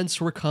what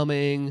events were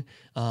coming,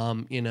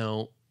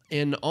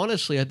 And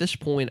honestly, at this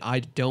point, I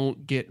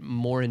don't get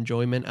more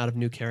enjoyment out of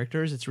new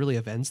characters. It's really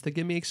events that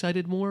get me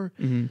excited more.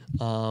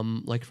 Mm-hmm.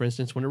 Like, for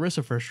instance, when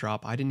Orisa first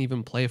dropped, I didn't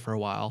even play for a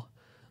while.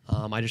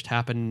 I just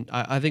happened...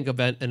 I think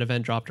an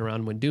event dropped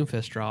around when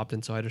Doomfist dropped,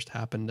 and so I just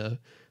happened to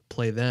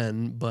play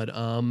then. But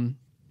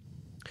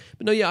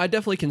no, yeah, I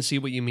definitely can see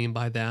what you mean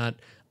by that.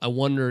 I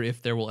wonder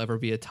if there will ever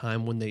be a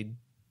time when they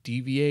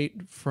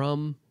deviate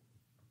from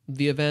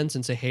the events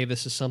and say, hey,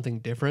 this is something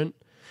different.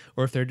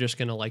 Or if they're just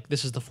going to like,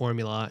 this is the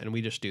formula and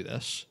we just do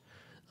this.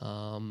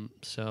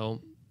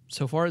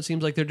 So far it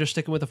seems like they're just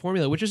sticking with the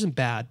formula, which isn't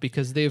bad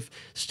because they've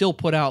still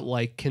put out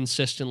like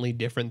consistently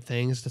different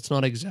things. That's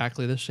not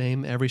exactly the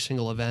same every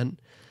single event.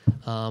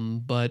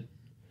 But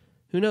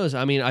who knows?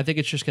 I mean, I think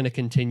it's just going to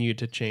continue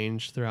to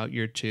change throughout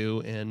year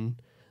two. And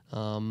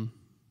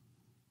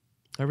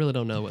I really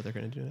don't know what they're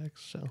going to do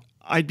next. So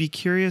I'd be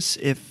curious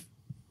if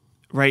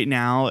right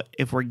now,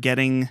 if we're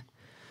getting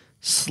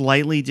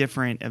slightly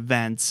different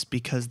events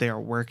because they are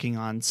working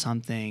on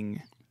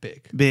something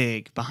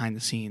big behind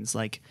the scenes.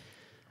 Like,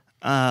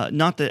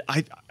 not that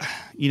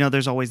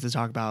there's always the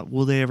talk about,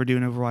 will they ever do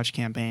an Overwatch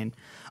campaign?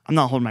 I'm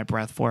not holding my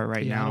breath for it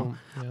right now.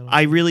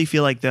 I really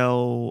feel like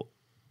though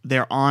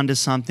they're on to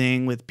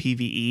something with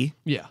PvE.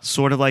 Yeah.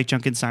 Sort of like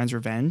Junkenstein's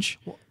Revenge.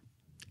 Well,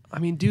 I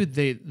mean, dude,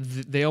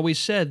 they always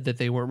said that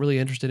they weren't really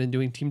interested in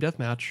doing team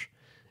deathmatch,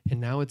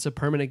 and now it's a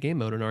permanent game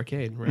mode in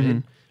arcade, right?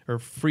 Mm-hmm. Or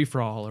free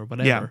for all or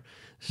whatever. Yeah.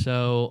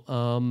 So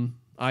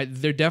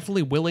they're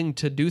definitely willing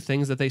to do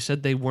things that they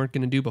said they weren't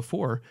going to do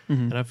before,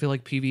 and I feel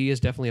like PvE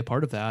is definitely a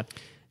part of that.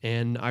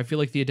 And I feel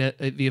like the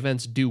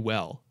events do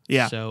well.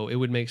 Yeah. So it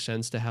would make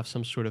sense to have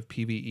some sort of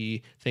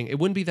PvE thing. It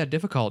wouldn't be that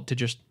difficult to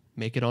just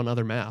make it on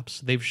other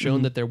maps. They've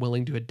shown that they're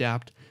willing to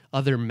adapt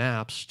other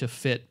maps to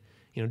fit,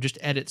 just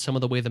edit some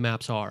of the way the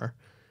maps are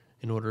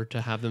in order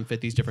to have them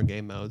fit these different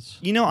game modes.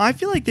 I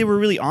feel like they were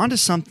really onto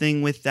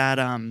something with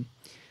that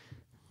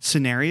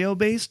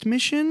scenario-based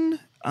mission.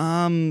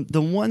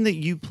 The one that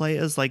you play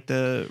as like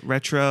the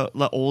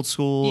old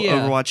school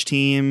Overwatch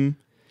team.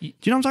 Do you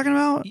know what I'm talking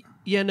about?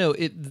 Yeah, no,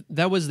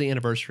 that was the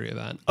anniversary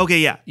event. Okay,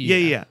 yeah.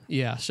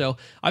 Yeah, so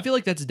I feel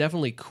like that's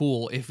definitely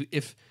cool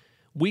if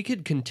we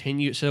could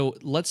continue. So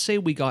let's say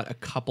we got a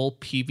couple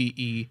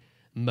PvE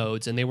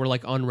modes and they were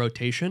like on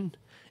rotation,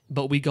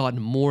 but we got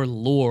more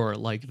lore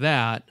like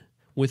that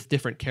with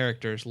different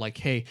characters, like,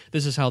 hey,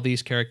 this is how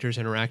these characters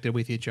interacted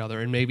with each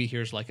other, and maybe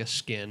here's like a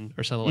skin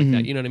or something like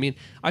that. You know what I mean?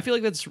 I feel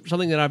like that's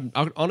something that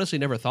I've honestly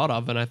never thought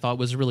of, and I thought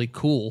was really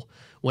cool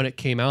when it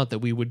came out that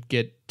we would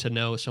get to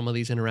know some of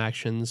these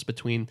interactions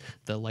between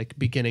the like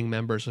beginning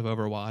members of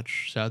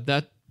Overwatch. So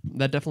that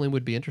definitely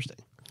would be interesting.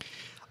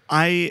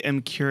 I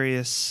am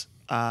curious.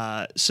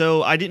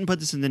 So I didn't put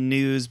this in the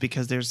news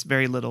because there's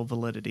very little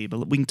validity,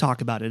 but we can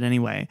talk about it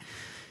anyway.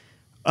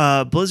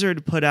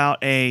 Blizzard put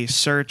out a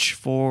search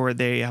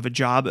they have a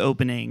job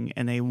opening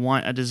and they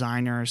want a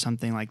designer or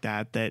something like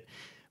that. That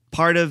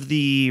part of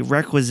the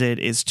requisite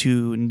is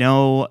to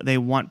know they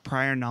want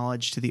prior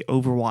knowledge to the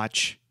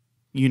Overwatch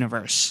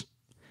universe,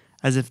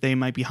 as if they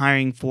might be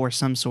hiring for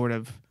some sort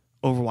of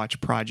Overwatch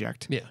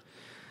project.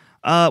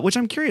 Yeah. Which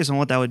I'm curious on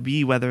what that would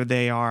be, whether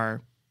they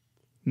want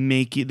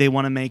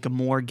to make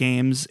more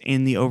games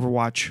in the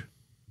Overwatch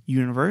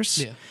universe.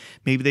 Yeah.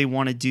 Maybe they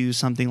want to do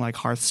something like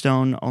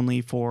Hearthstone only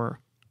for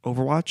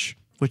Overwatch,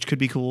 which could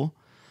be cool.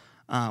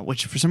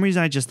 Which for some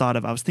reason I just thought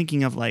of. I was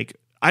thinking of like,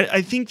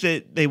 I think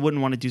that they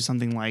wouldn't want to do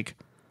something like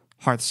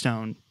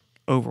Hearthstone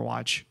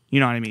Overwatch. You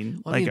know what I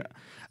mean?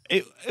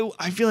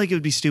 I feel like it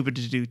would be stupid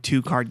to do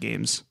 2 card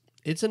games.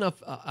 It's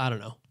enough. I don't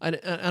know. I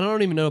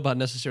don't even know about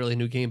necessarily a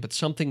new game, but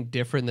something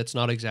different that's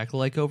not exactly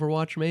like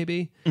Overwatch,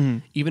 maybe. Mm-hmm.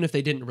 Even if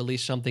they didn't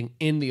release something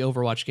in the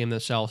Overwatch game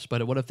themselves,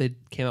 but what if they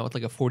came out with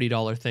like a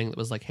 $40 thing that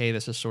was like, hey,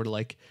 this is sort of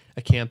like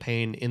a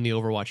campaign in the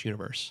Overwatch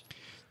universe?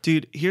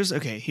 Dude, here's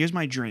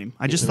my dream.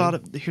 I just thought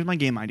here's my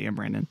game idea,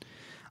 Brandon.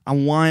 I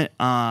want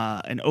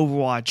an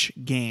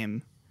Overwatch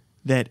game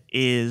that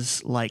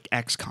is like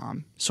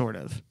XCOM, sort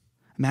of.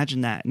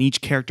 Imagine that. And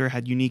each character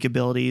had unique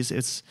abilities.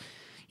 It's,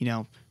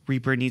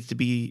 Reaper needs to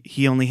be,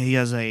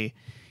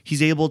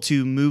 he's able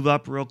to move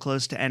up real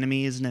close to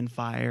enemies and then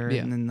fire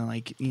and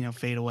then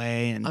fade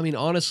away. And I mean,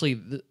 honestly,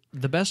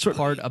 the best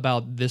part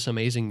about this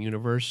amazing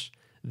universe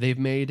they've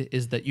made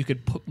is that you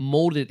could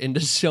mold it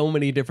into so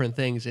many different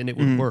things and it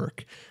would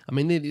work. I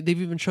mean,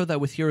 they've even showed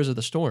that with Heroes of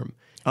the Storm.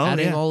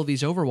 Adding all of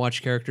these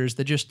Overwatch characters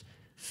that just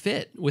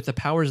fit with the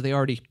powers they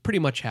already pretty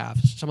much have.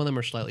 Some of them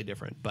are slightly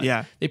different,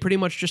 but they pretty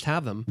much just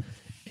have them.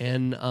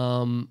 And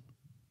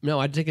no,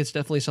 I think it's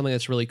definitely something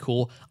that's really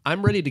cool.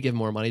 I'm ready to give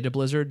more money to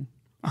Blizzard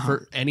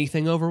for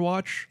anything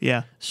Overwatch.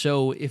 Yeah.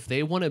 So if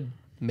they want to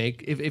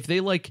make, if they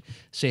like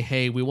say,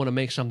 hey, we want to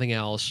make something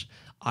else,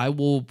 I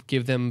will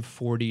give them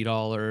 $40,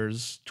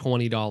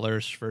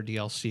 $20 for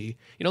DLC.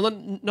 You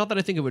know, not that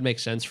I think it would make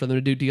sense for them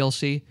to do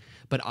DLC,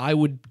 but I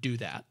would do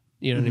that.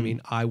 You know what I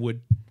mean? I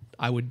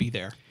would be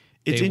there.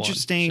 It's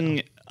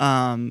interesting,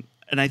 and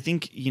I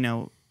think, you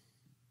know,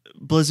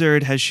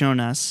 Blizzard has shown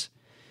us,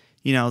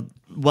 you know,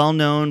 well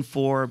known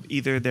for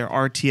either their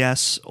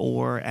RTS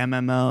or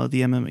MMO,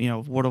 you know,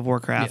 World of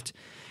Warcraft,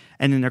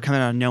 and then they're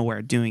coming out of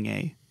nowhere doing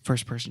a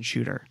first-person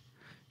shooter.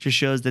 Just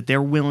shows that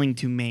they're willing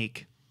to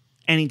make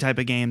any type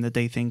of game that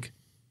they think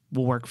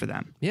will work for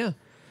them. Yeah.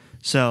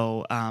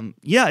 So,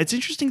 yeah, it's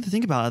interesting to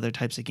think about other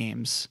types of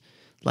games,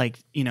 like,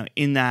 you know,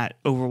 in that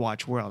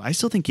Overwatch world. I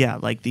still think, yeah,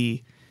 like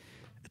the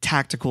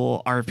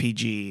tactical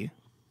RPG,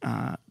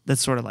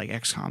 that's sort of like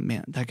XCOM,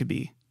 man, that could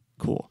be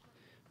cool.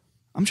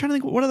 I'm trying to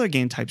think, what other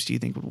game types do you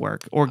think would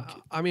work? Or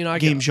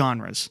game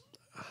genres?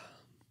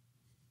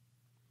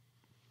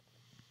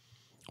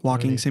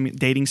 Dating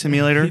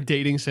simulator?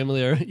 Dating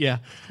simulator, yeah.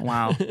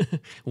 Wow.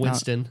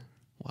 Winston.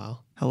 Wow.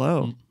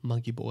 Hello.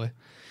 Monkey boy.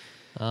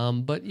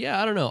 But yeah,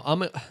 I don't know.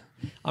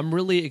 I'm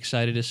really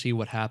excited to see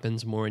what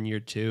happens more in year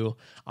 2.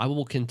 I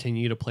will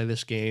continue to play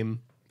this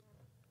game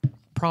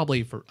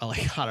probably for,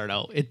 like, I don't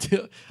know.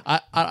 I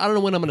don't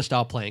know when I'm going to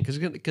stop playing because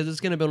it's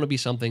going to be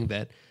something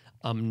that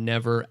I'm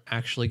never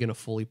actually going to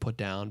fully put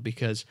down,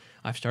 because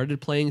I've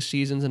started playing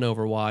seasons in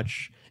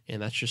Overwatch,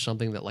 and that's just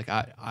something that, like,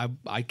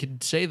 I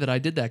could say that I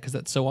did that because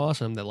that's so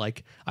awesome that,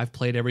 like, I've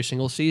played every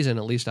single season,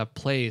 at least I've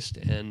placed,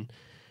 and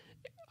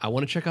I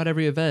want to check out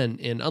every event.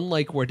 And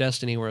unlike where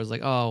Destiny, where I was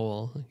like, oh,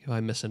 well, if I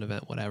miss an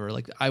event, whatever,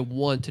 like, I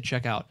want to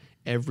check out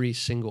every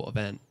single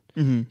event.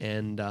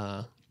 And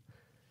I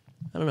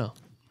don't know.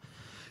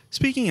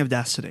 Speaking of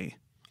Destiny,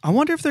 I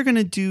wonder if they're going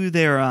to do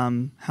their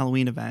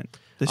Halloween event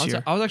this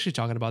year. I was actually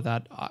talking about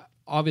that.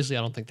 Obviously,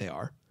 I don't think they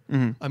are.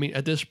 I mean,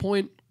 at this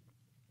point,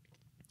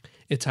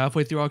 it's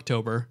halfway through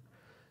October.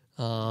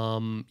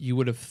 You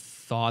would have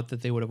thought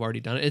that they would have already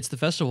done it. It's the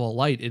Festival of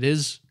Light. It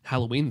is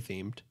Halloween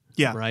themed.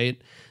 Yeah. Right?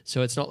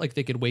 So it's not like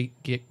they could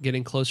wait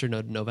getting closer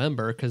to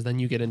November, because then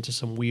you get into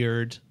some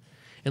weird...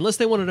 Unless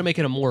they wanted to make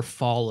it a more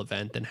fall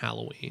event than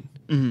Halloween.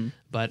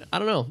 But I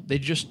don't know. They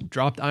just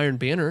dropped Iron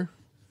Banner.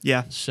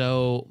 Yeah.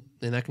 So...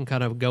 And that can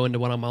kind of go into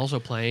what I'm also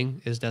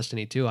playing, is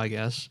Destiny 2, I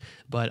guess.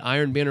 But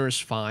Iron Banner is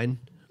fine.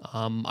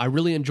 I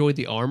really enjoyed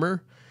the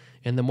armor,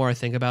 and the more I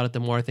think about it, the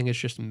more I think it's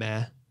just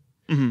meh.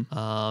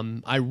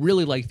 I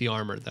really like the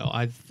armor, though.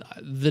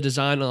 The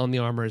design on the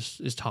armor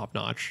is top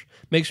notch.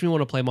 Makes me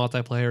want to play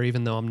multiplayer,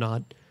 even though I'm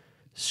not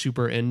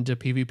super into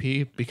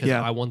PvP, because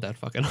I want that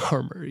fucking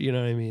armor. You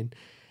know what I mean?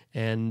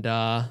 And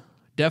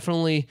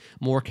definitely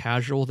more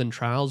casual than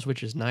Trials,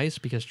 which is nice,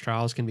 because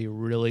Trials can be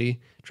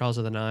really... Trials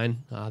of the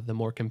Nine, the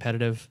more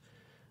competitive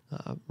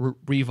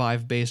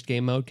revive-based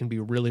game mode, can be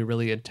really,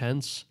 really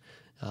intense.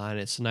 And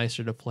it's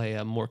nicer to play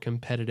a more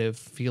competitive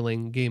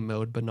feeling game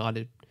mode, but not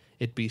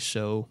it be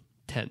so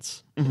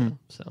tense. You know?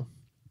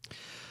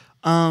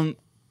 So,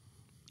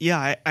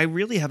 yeah, I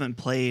really haven't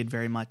played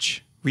very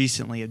much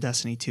recently of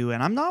Destiny 2,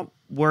 and I'm not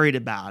worried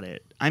about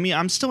it. I mean,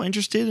 I'm still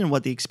interested in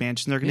what the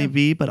expansions are going to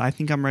be, but I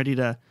think I'm ready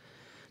to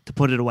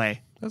put it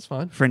away. That's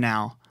fine for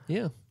now.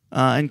 Yeah.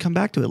 And come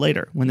back to it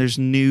later when there's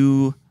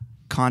new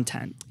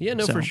content. Yeah,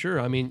 no, for sure.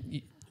 I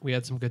mean, we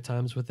had some good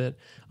times with it.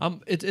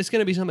 It's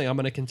going to be something I'm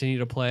going to continue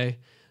to play,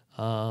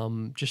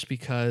 just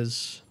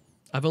because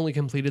I've only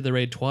completed the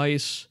raid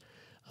twice.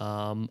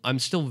 I'm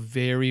still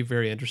very,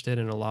 very interested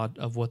in a lot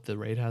of what the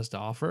raid has to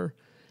offer,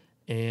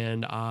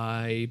 and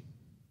I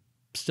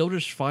still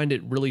just find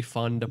it really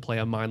fun to play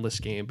a mindless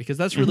game, because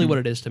that's really what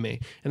it is to me.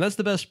 And that's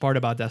the best part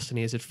about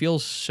Destiny, is it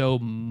feels so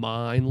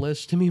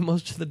mindless to me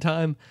most of the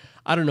time.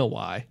 I don't know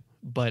why,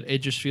 but it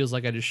just feels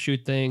like I just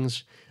shoot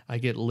things. I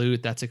get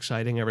loot. That's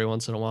exciting every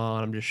once in a while.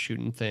 And I'm just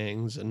shooting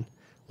things and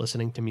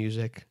listening to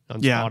music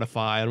on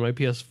Spotify on my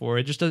PS4.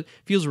 It just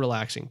feels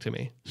relaxing to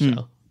me.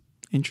 So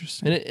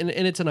interesting. And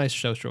it's a nice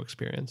social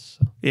experience.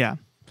 So. Yeah.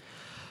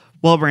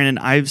 Well, Brandon,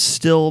 I've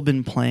still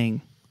been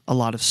playing a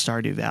lot of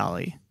Stardew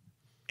Valley.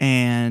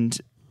 And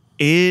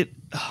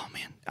oh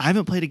man, I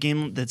haven't played a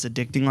game that's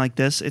addicting like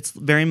this. It's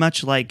very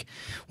much like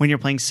when you're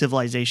playing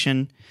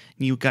Civilization,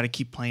 and you got to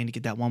keep playing to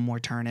get that one more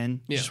turn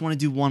in. You just want to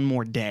do one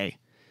more day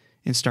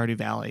in Stardew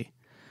Valley.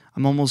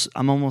 I'm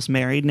almost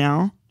married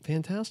now.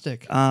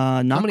 Fantastic.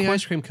 How many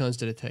ice cream cones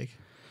did it take?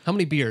 How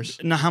many beers?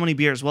 No, how many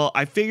beers? Well,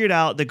 I figured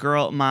out the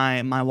girl,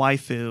 my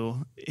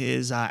waifu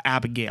is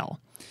Abigail.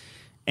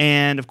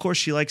 And of course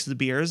she likes the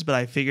beers, but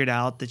I figured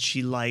out that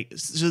she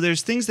likes... So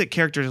there's things that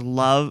characters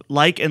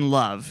like and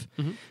love.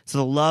 So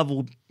the love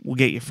will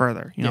get you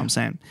further. You know what I'm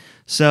saying?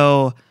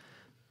 So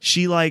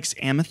she likes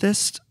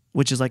amethyst,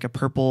 which is like a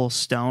purple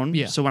stone.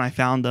 Yeah. So when I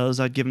found those,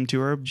 I'd give them to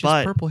her. She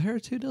has purple hair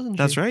too, doesn't she?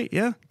 That's right,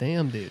 yeah.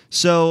 Damn, dude.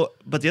 So,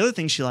 but the other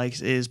thing she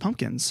likes is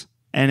pumpkins.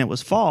 And it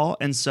was fall,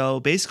 and so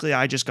basically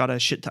I just got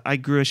I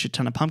grew a shit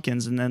ton of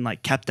pumpkins and then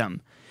like kept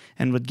them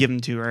and would give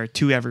them to her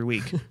 2 every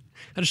week.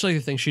 I just like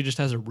to think she just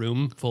has a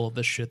room full of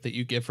the shit that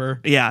you give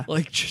her. Yeah.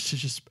 Like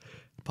just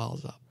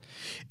piles up.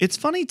 It's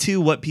funny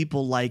too what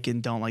people like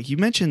and don't like. You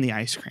mentioned the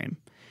ice cream.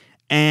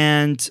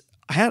 And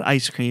I had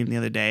ice cream the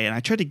other day, and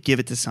I tried to give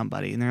it to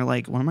somebody, and they're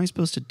like, "What am I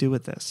supposed to do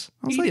with this?"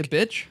 I was Eat like, it,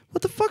 bitch.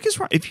 "What the fuck is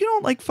wrong? If you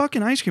don't like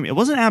fucking ice cream," it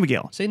wasn't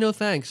Abigail. Say no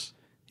thanks.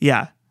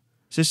 Yeah,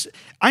 it's just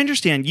I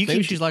understand.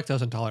 Maybe she's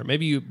lactose intolerant.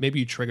 Maybe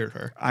you triggered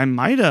her. I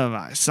might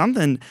have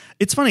something.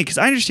 It's funny because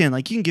I understand.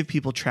 Like you can give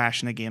people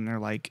trash in the game, and they're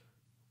like,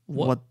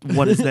 "What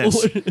is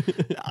this?"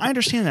 I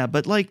understand that,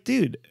 but like,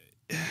 dude.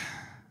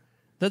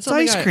 That's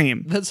ice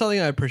cream. That's something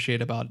I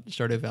appreciate about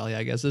Stardew Valley,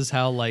 I guess, is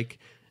how like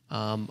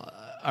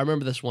I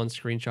remember this one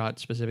screenshot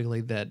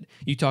specifically that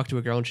you talk to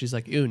a girl and she's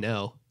like, "Ooh,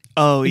 no."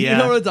 Oh yeah. You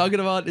know what I'm talking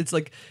about? It's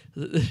like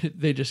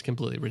they just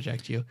completely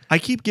reject you. I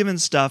keep giving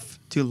stuff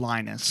to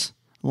Linus.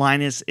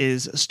 Linus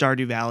is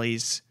Stardew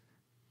Valley's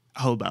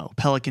hobo,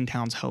 Pelican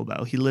Town's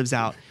hobo. He lives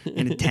out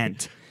in a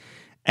tent.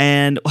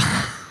 And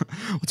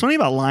what's funny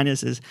about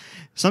Linus is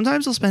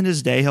sometimes he'll spend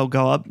his day, he'll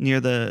go up near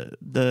the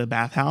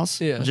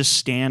bathhouse, and just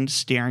stand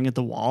staring at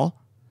the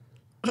wall.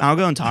 I'll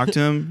go and talk to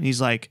him.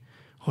 He's like,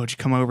 "Oh, did you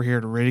come over here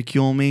to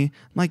ridicule me?" I'm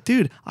like,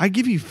 "Dude, I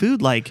give you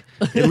food like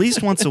at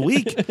least once a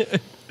week."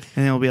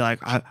 And he'll be like,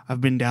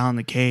 I've been down in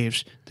the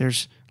caves.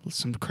 There's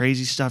some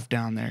crazy stuff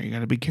down there. You got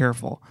to be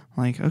careful.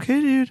 I'm like, "Okay,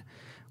 dude.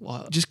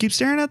 Wow. Just keep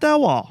staring at that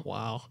wall."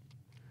 Wow.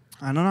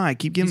 I don't know. I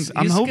keep giving. He's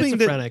I'm hoping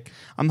schizophrenic.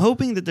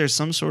 that there's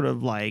some sort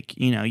of like,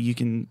 you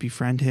can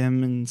befriend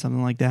him and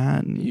something like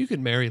that. And You could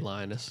marry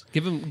Linus.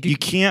 you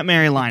can't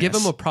marry Linus. Give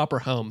him a proper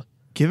home.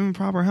 Give him a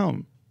proper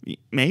home.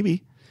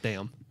 Maybe.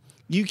 Damn.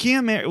 You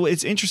can't marry. Well,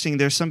 it's interesting.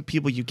 There's some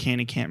people you can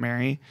and can't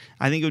marry.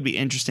 I think it would be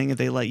interesting if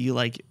they let you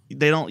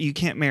you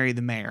can't marry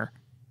the mayor.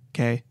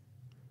 Okay,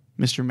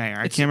 Mr. Mayor.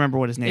 I can't remember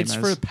what his name is.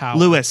 It's for power.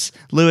 Lewis.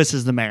 Lewis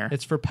is the mayor.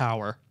 It's for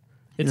power.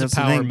 It's That's a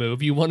the power thing.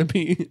 move. You want to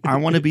be. I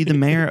want to be the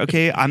mayor.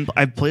 Okay,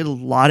 I've played a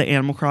lot of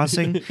Animal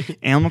Crossing.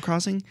 Animal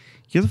Crossing.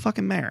 You're the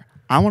fucking mayor.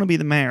 I want to be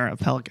the mayor of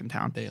Pelican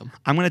Town. Damn.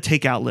 I'm going to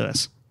take out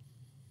Lewis.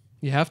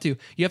 You have to.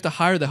 You have to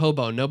hire the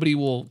hobo. Nobody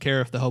will care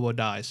if the hobo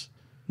dies.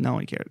 No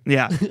one cares.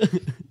 Yeah.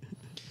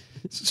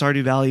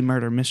 Stardew Valley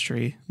murder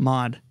mystery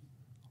mod.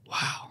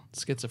 Wow.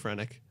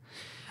 Schizophrenic.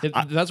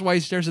 That's why he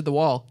stares at the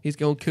wall. He's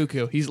going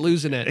cuckoo. He's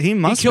losing it. He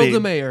must killed be. the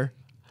mayor.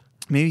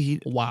 Maybe he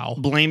Wow.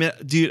 blame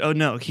it, dude. Oh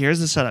no, here's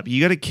the setup.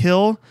 You got to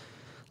kill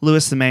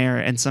Lewis the mayor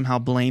and somehow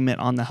blame it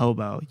on the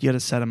hobo. You got to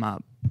set him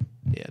up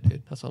Yeah,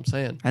 dude. That's what I'm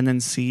saying. and then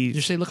see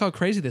Just say, look how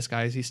crazy this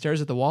guy is. He stares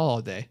at the wall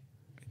all day.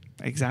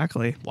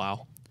 exactly.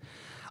 Wow.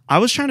 I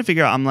was trying to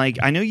figure out. I'm like,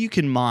 I know you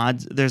can mod.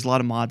 There's a lot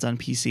of mods on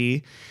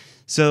PC.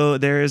 So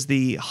there's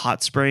the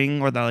hot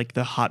spring or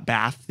the hot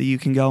bath that you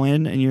can go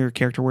in, and your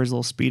character wears a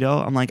little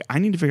Speedo. I'm like, I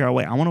need to figure out a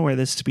way. I want to wear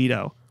this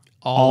Speedo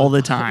all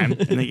the time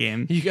in the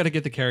game. You got to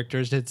get the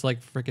characters. It's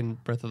like freaking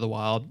Breath of the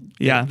Wild.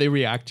 Yeah. They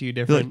react to you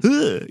You're different.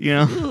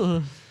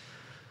 like,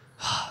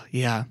 "Ugh,"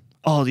 Yeah.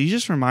 Oh, you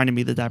just reminded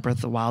me that Breath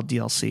of the Wild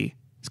DLC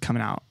is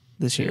coming out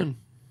this year. Soon.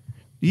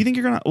 Do you think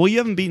you're gonna? Well, you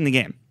haven't beaten the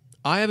game.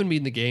 I haven't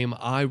beaten the game.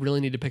 I really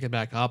need to pick it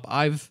back up.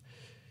 I've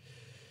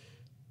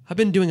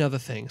been doing other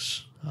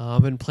things.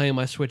 I've been playing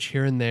my Switch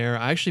here and there.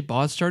 I actually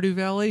bought Stardew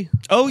Valley.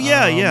 Oh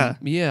yeah, yeah.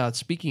 Yeah,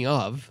 speaking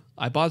of,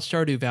 I bought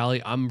Stardew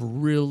Valley.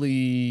 I'm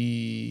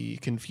really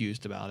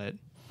confused about it.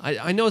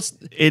 I know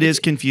It is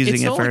confusing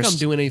it's at not like first. I'm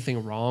doing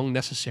anything wrong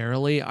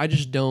necessarily. I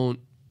just don't.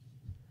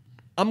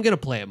 I'm gonna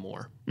play it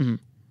more. Mm-hmm.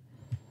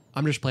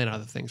 I'm just playing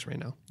other things right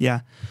now.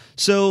 Yeah.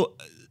 So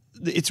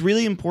it's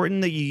really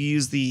important that you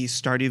use the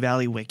Stardew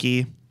Valley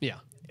wiki, Yeah.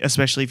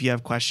 especially if you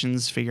have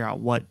questions, figure out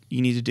what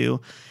you need to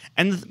do.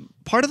 And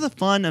part of the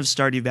fun of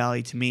Stardew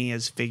Valley to me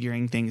is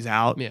figuring things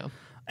out. Yeah.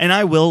 And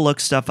I will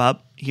look stuff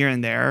up here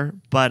and there,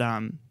 but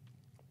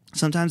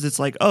sometimes it's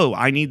like, oh,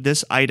 I need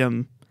this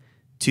item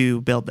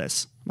to build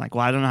this. I'm like,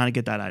 well, I don't know how to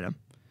get that item.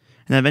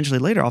 And then eventually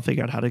later I'll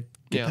figure out how to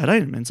get that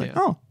item. And it's like,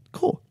 oh,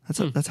 cool.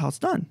 That's how it's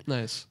done.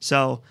 Nice.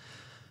 So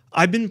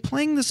I've been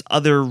playing this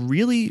other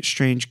really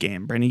strange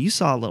game. Brandon, you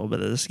saw a little bit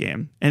of this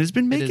game, and it's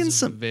been making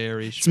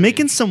it's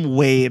making some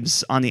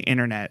waves on the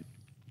internet.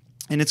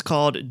 And it's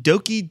called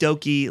Doki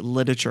Doki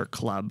Literature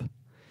Club.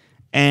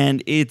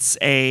 And it's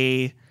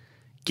a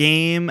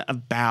game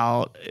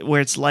about where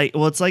it's like,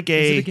 well, it's like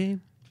Is it a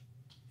game?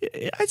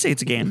 I'd say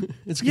it's a game.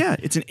 It's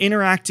an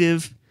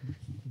interactive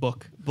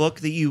book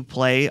that you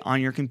play on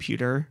your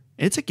computer.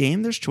 It's a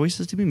game. There's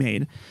choices to be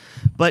made,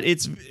 but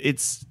it's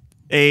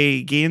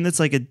a game that's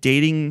like a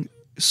dating,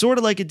 sort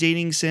of like a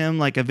dating sim,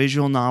 like a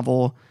visual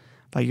novel.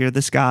 But you're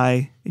this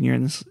guy, and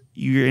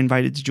you're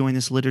invited to join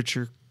this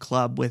literature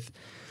club with.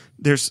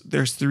 There's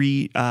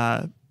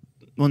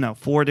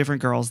four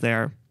different girls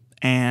there,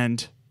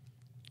 and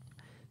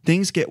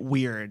things get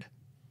weird.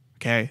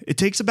 Okay, it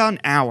takes about an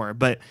hour,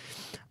 but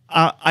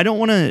I don't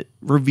want to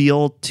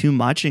reveal too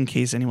much in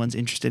case anyone's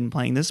interested in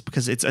playing this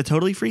because it's a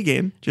totally free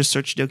game. Just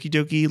search Doki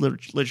Doki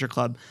Literature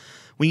Club.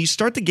 When you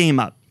start the game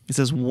up, it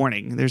says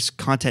warning. There's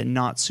content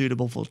not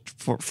suitable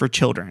for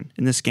children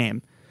in this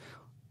game.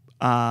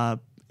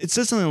 It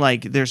says something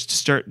like there's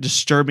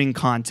disturbing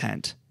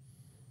content.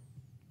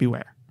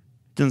 Beware.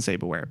 It doesn't say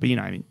beware, but you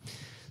know what I mean.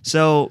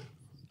 So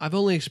I've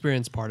only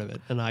experienced part of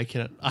it, and I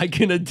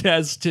can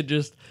attest to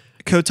just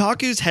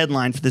Kotaku's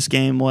headline for this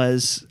game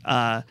was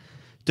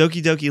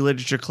Doki Doki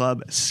Literature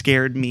Club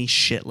scared me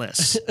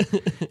shitless.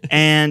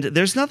 And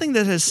there's nothing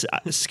that has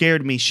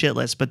scared me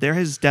shitless, but there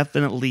has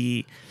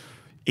definitely,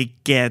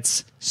 it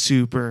gets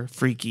super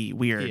freaky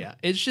weird. Yeah,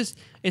 it's just,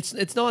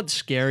 it's not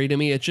scary to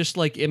me. It's just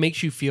like, it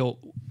makes you feel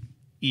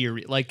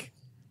eerie, like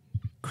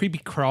creepy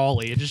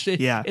crawly.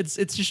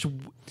 It's just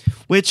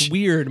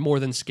weird more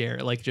than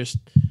scary. Like just,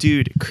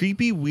 dude,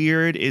 creepy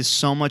weird is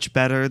so much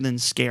better than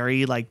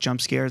scary, like jump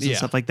scares and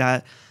stuff like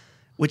that.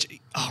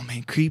 Which, oh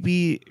man,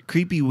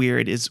 creepy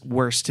weird is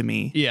worse to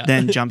me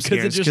than jump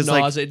scares.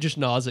 Because it just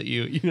gnaws at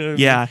you. You know what I mean?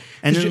 Yeah,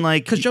 and then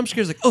like, because jump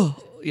scares like, oh,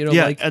 you know,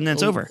 like, and then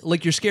it's over.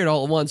 Like you're scared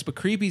all at once. But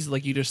creepy's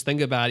like you just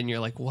think about it and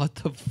you're like, what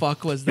the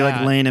fuck was that? You're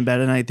like laying in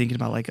bed at night thinking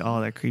about like, oh,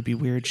 that creepy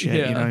weird shit.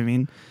 You know what I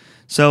mean?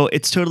 So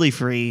it's totally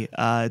free.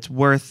 It's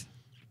worth,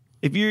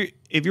 if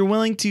you're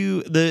willing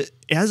to, it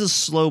has a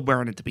slow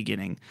burn at the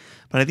beginning,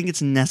 but I think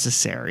it's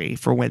necessary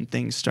for when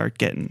things start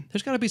getting.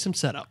 There's got to be some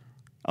setup.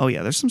 Oh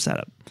yeah, there's some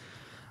setup.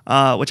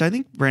 Which I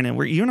think, Brandon,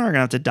 you and I are gonna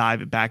have to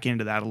dive back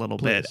into that a little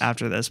bit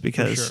after this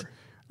because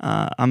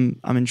I'm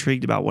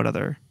intrigued about what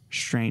other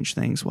strange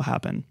things will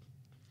happen.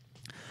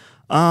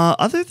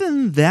 Other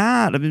than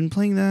that, I've been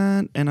playing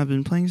that, and I've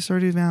been playing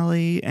Stardew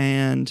Valley,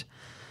 and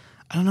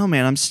I don't know,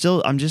 man.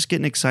 I'm just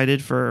getting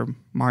excited for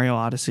Mario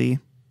Odyssey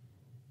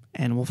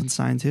and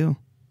Wolfenstein 2.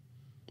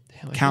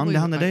 Damn, counting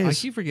down the days. I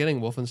keep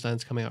forgetting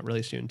Wolfenstein's coming out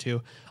really soon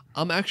too.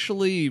 I'm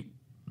actually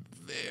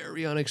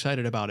very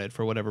unexcited about it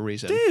for whatever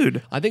reason.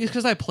 Dude. I think it's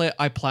because I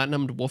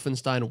platinumed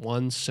Wolfenstein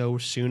 1 so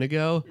soon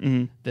ago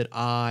that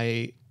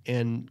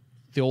and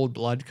the old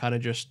blood kind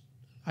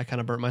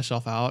of burnt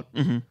myself out.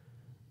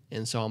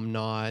 And so I'm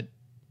not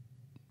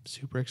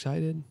super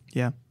excited.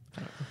 Yeah.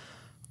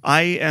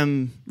 I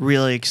am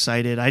really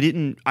excited.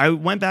 I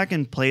went back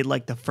and played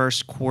like the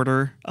first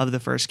quarter of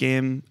the first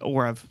game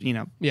or of,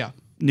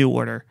 New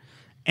Order.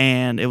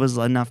 And it was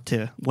enough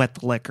to wet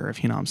the liquor,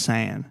 if you know what I'm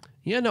saying.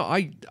 Yeah, no,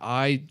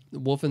 I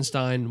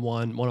Wolfenstein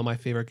 1, one of my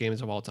favorite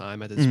games of all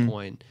time at this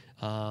point.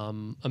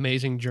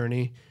 Amazing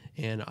journey,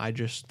 and I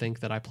just think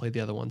that I played the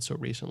other one so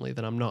recently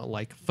that I'm not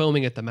like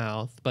foaming at the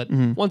mouth. But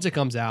once it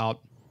comes out,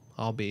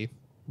 I'll be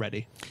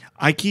ready.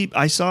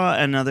 I saw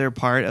another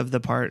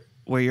part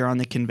where you're on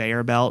the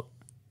conveyor belt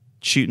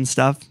shooting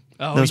stuff.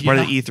 That was part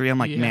of the E3. I'm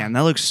like, man,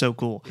 that looks so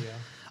cool. Yeah.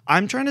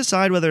 I'm trying to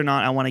decide whether or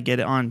not I want to get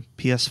it on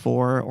PS4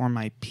 or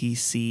my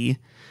PC.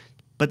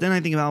 But then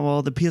I think about,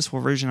 well, the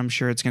PS4 version, I'm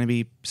sure it's going to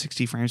be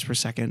 60 frames per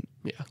second.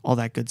 Yeah. All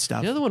that good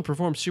stuff. The other one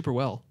performs super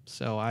well.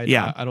 So I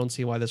don't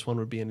see why this one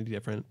would be any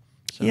different.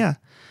 So. Yeah,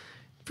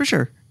 for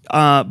sure.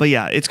 But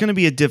yeah, it's going to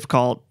be a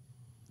difficult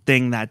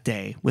thing that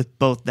day with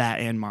both that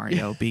and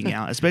Mario being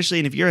out. Especially,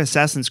 and if you're an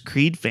Assassin's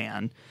Creed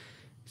fan,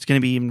 it's going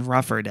to be even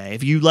rougher day.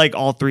 If you like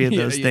all three of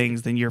those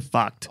things, then you're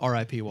fucked.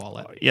 R.I.P.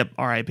 wallet. Yep,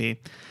 R.I.P.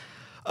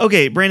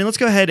 Okay, Brandon, let's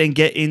go ahead and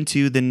get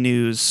into the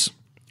news.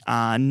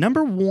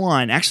 Number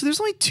one, actually, there's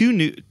only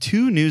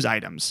two news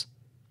items.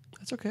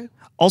 That's okay.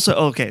 Also,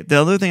 okay,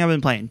 the other thing I've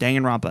been playing,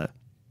 Danganronpa.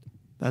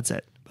 That's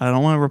it. But I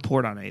don't want to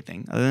report on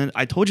anything. Other than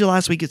I told you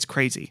last week it's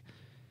crazy.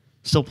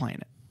 Still playing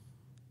it.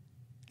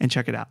 And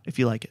check it out if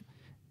you like it.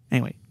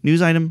 Anyway,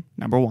 news item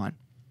number one.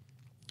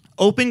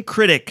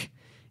 OpenCritic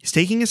is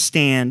taking a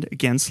stand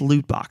against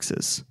loot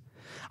boxes.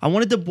 I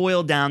wanted to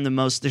boil down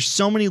there's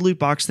so many loot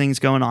box things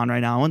going on right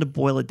now. I wanted to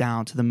boil it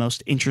down to the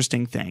most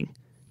interesting thing.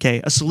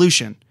 Okay, a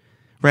solution.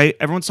 Right?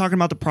 Everyone's talking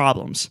about the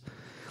problems.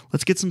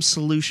 Let's get some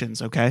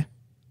solutions, okay?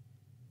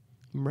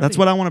 That's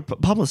what I want to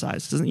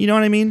publicize. You know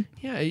what I mean?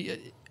 Yeah,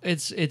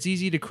 it's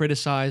easy to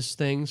criticize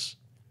things.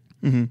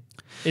 Mm-hmm.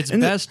 It's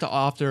best to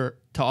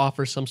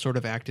offer some sort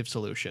of active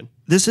solution.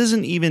 This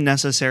isn't even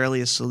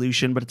necessarily a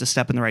solution, but it's a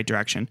step in the right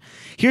direction.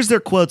 Here's their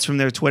quotes from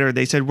their Twitter.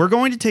 They said, "We're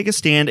going to take a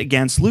stand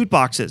against loot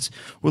boxes.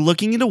 We're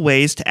looking into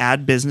ways to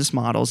add business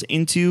model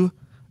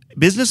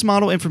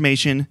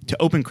information to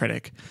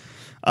OpenCritic.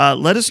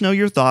 Let us know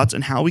your thoughts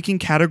on how we can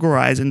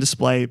categorize and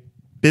display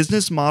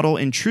business model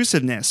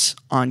intrusiveness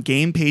on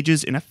game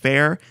pages in a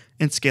fair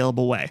and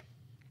scalable way."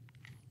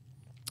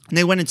 And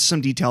they went into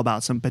some detail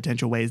about some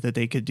potential ways that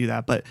they could do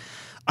that. But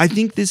I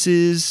think this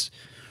is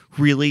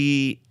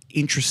really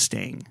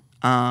interesting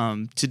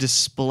to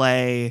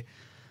display.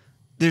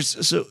 There's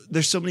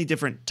so many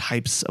different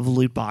types of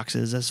loot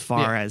boxes as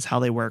far as how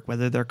they work,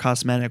 whether they're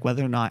cosmetic,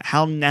 whether or not,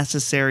 how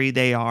necessary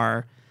they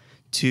are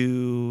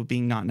to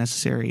being not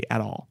necessary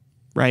at all.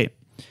 Right.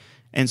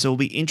 And so it'll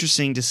be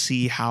interesting to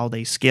see how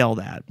they scale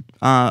that.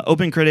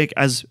 OpenCritic,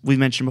 as we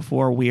mentioned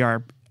before, we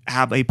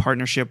have a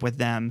partnership with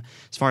them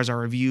as far as our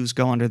reviews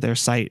go under their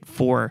site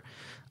for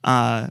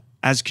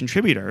as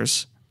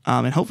contributors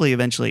and hopefully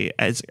eventually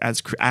as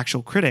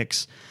actual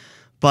critics.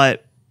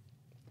 But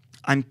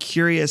I'm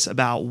curious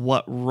about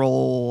what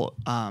role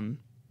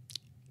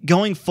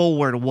going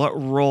forward,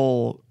 what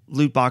role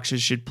loot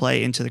boxes should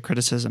play into the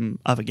criticism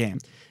of a game.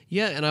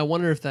 Yeah, and I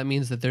wonder if that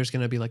means that there's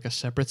going to be like a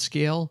separate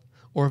scale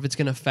or if it's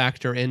going to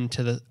factor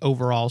into the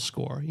overall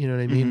score. You know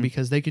what I mean? Mm-hmm.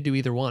 Because they could do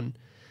either one.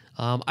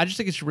 I just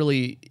think it's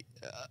really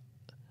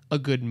a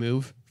good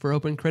move for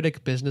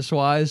OpenCritic business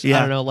wise. Yeah. I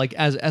don't know, like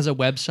as a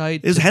website.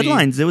 It was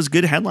headlines. It was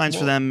good headlines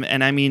for them,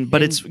 and I mean,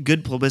 but and- it's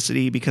good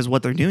publicity because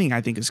what they're doing,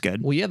 I think, is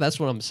good. Well, yeah, that's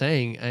what I'm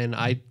saying, and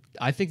I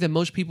think that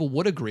most people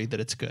would agree that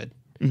it's good.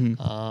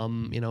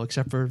 Mm-hmm. You know,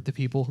 except for the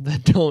people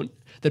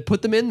that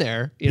put them in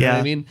there. You know what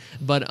I mean?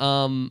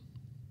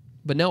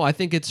 But no, I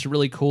think it's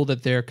really cool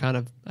that they're kind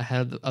of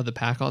ahead of the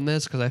pack on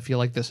this, because I feel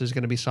like this is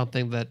going to be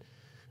something that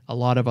a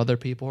lot of other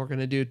people are going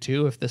to do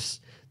too. If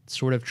this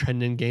sort of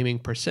trend in gaming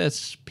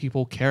persists,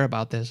 people care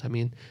about this. I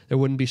mean, there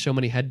wouldn't be so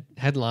many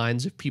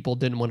headlines if people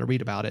didn't want to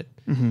read about it.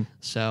 Mm-hmm.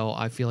 So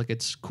I feel like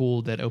it's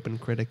cool that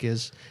OpenCritic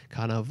is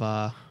kind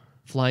of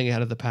flying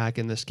ahead of the pack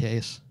in this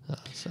case.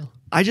 So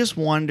I just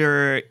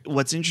wonder,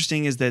 what's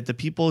interesting is that the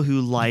people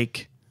who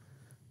like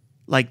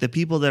the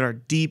people that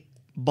are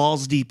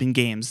balls deep in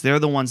games, they're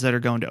the ones that are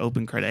going to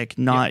OpenCritic,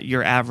 not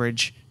your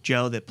average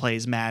Joe that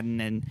plays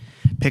Madden and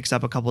picks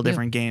up a couple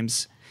different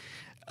games.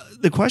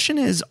 The question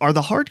is, are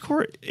the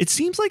hardcore... It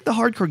seems like the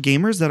hardcore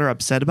gamers that are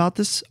upset about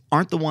this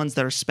aren't the ones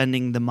that are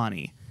spending the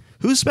money.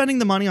 Who's spending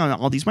the money on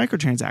all these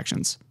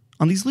microtransactions,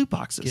 on these loot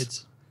boxes?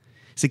 kids.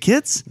 Is it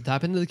kids?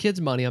 Tap into the kids'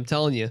 money, I'm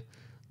telling you.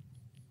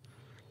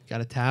 Got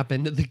to tap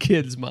into the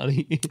kids'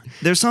 money.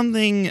 There's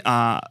something,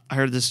 I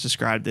heard this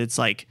described, it's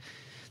like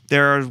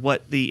there are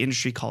what the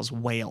industry calls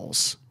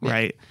whales,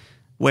 right?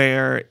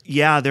 Where,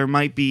 there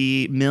might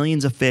be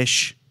millions of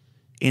fish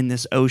in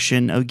this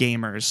ocean of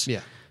gamers.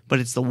 Yeah. But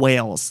it's the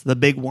whales, the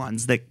big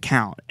ones, that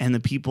count. And the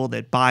people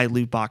that buy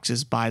loot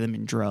boxes buy them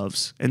in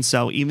droves. And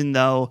so even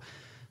though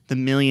the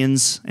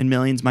millions and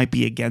millions might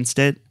be against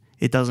it,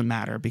 it doesn't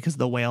matter because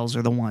the whales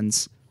are the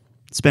ones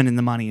spending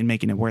the money and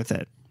making it worth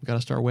it. We got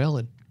to start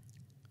whaling.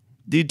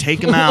 Dude, take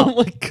them out.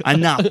 Oh my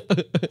God.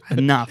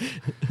 Enough.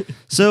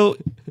 So,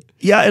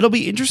 it'll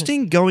be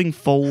interesting going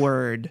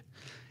forward.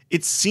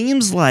 It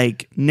seems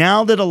like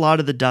now that a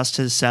lot of the dust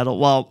has settled,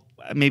 well,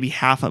 maybe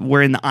half of,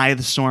 we're in the eye of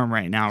the storm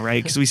right now,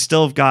 right? Because we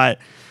still have got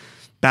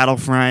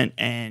Battlefront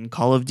and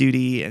Call of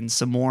Duty and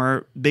some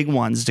more big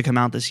ones to come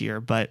out this year.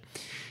 But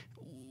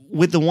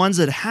with the ones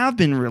that have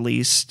been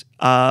released,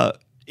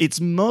 it's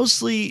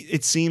mostly,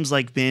 it seems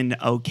like, been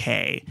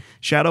okay.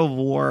 Shadow of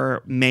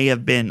War may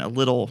have been a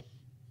little...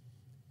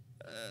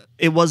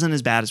 it wasn't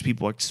as bad as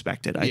people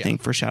expected, I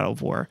think, for Shadow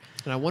of War.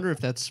 And I wonder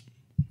if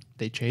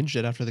they changed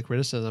it after the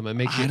criticism. It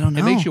makes you, I don't know.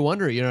 It makes you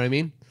wonder, you know what I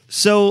mean?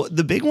 So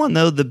the big one,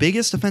 though, the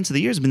biggest offense of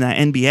the year has been that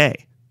NBA,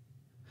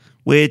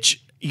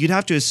 which you'd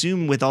have to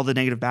assume with all the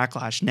negative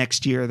backlash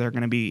next year, they're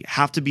going to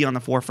have to be on the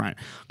forefront.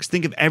 Because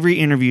think of every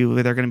interview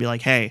where they're going to be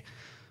like, hey,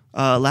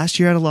 last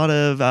year I had a lot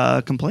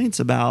of complaints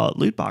about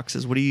loot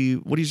boxes. What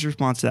is your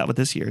response to that with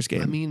this year's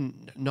game? I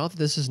mean, not that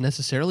this is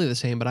necessarily the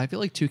same, but I feel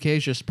like 2K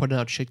is just putting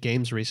out shit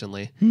games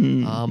recently.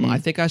 I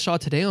think I saw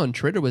today on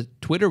Twitter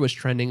was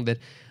trending that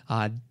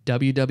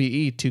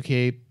WWE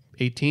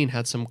 2K18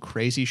 had some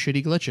crazy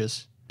shitty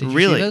glitches. Did you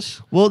see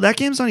this? Well, that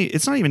game's not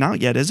even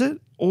out yet, is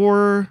it?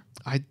 Or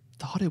I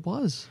thought it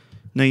was.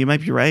 No, you might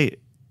be right.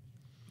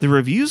 The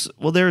reviews,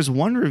 well, there's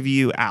one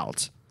review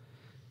out.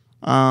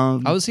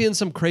 I was seeing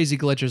some crazy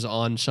glitches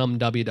on some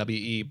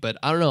WWE, but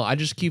I don't know. I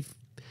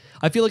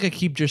feel like I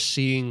keep just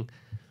seeing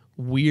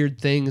weird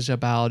things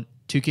about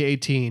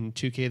 2K18,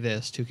 2K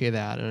this, 2K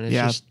that, and it's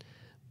just,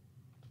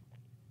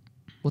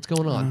 what's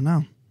going on? I don't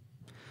know.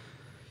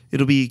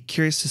 It'll be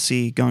curious to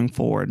see going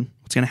forward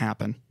what's going to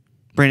happen.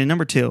 Brandon,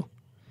 number 2.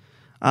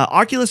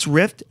 Oculus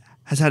Rift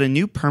has had a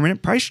new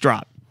permanent price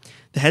drop.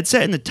 The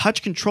headset and the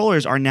touch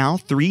controllers are now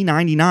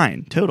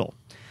 $399 total.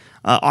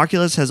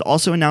 Oculus has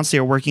also announced they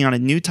are working on a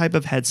new type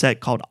of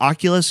headset called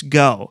Oculus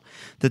Go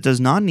that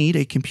does not need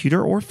a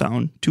computer or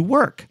phone to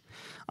work.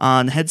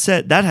 That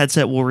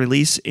headset will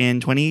release in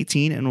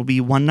 2018 and will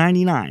be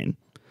 $199.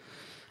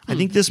 I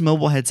think this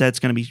mobile headset's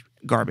going to be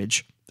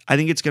garbage. I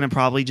think it's going to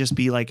probably just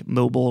be like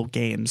mobile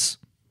games,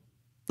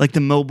 like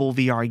the mobile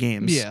VR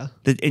games. Yeah.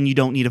 And you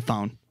don't need a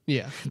phone.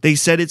 Yeah. They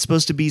said it's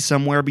supposed to be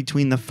somewhere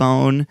between the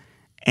phone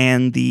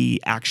and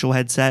the actual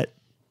headset.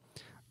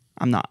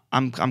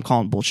 I'm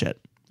calling bullshit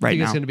right now. I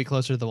think it's going to be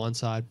closer to the one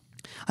side.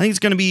 I think it's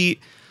going to be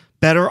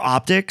better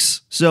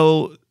optics.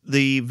 So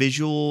the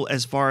visual,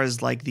 as far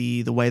as like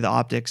the way the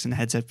optics and the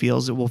headset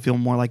feels, it will feel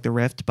more like the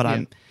Rift. But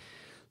I'm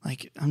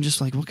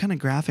just like, what kind of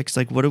graphics?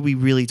 Like, what are we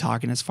really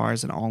talking as far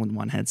as an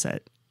all-in-one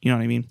headset? You know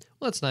what I mean?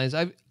 Well, that's nice.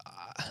 I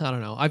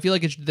don't know. I feel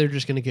like they're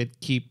just going to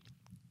keep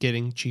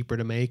getting cheaper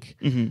to make.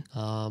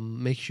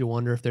 Makes you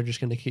wonder if they're just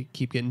going to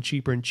keep getting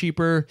cheaper and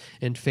cheaper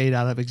and fade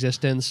out of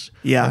existence.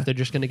 Yeah. Or if they're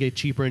just going to get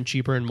cheaper and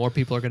cheaper and more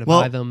people are going to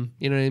buy them.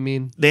 You know what I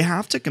mean? They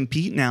have to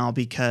compete now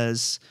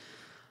because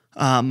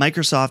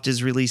Microsoft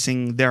is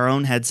releasing their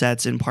own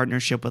headsets in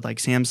partnership with like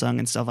Samsung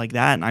and stuff like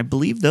that. And I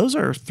believe those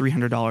are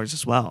 $300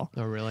 as well.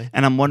 Oh, really?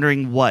 And I'm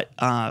wondering what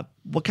kind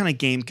of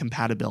game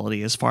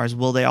compatibility, as far as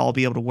will they all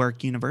be able to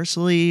work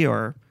universally,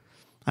 or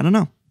I don't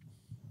know.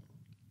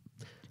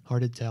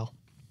 Hard to tell.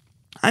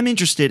 I'm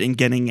interested in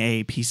getting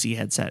a PC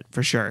headset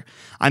for sure.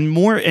 I'm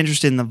more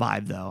interested in the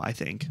Vive though, I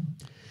think.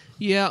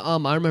 Yeah,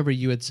 I remember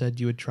you had said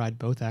you had tried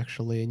both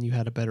actually, and you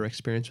had a better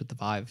experience with the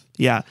Vive.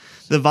 Yeah,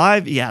 the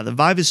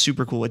Vive is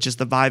super cool. It's just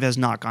the Vive has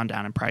not gone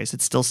down in price.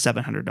 It's still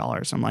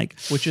 $700. I'm like,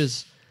 which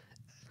is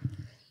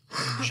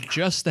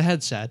just the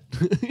headset.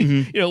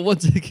 You know,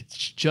 once it's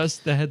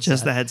just the headset.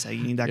 Just the headset.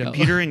 You need that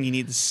computer and you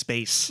need the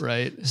space.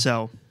 Right.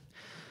 So,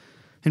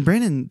 and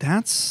Brandon,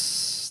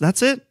 that's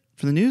it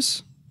for the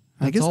news.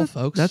 I guess all,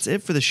 folks. That's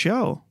it for the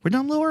show. We're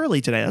done a little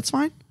early today. That's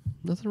fine.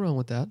 Nothing wrong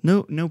with that.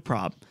 No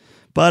prob.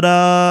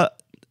 But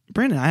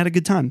Brandon, I had a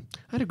good time.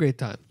 I had a great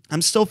time.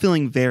 I'm still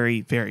feeling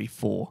very, very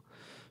full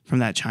from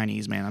that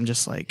Chinese, man. I'm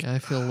just like, I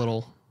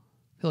feel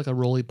like a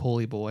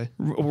roly-poly boy.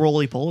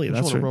 Roly-poly.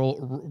 That's right. right.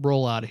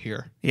 Roll out of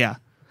here. Yeah.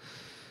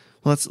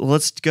 Well,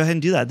 let's go ahead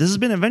and do that. This has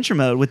been Adventure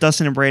Mode with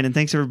Dustin and Brandon.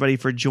 Thanks everybody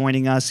for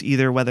joining us,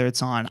 either whether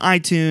it's on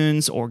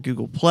iTunes or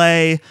Google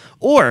Play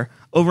or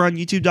over on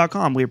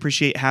YouTube.com. We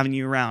appreciate having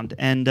you around.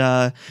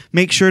 And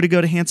make sure to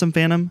go to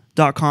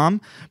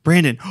handsomephantom.com.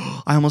 Brandon,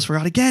 I almost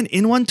forgot again.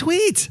 In one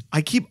tweet.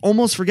 I keep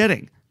almost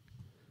forgetting.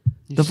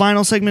 The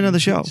final segment of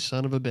the show.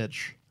 Son of a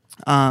bitch.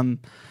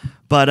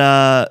 But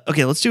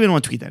okay, let's do in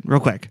one tweet then, real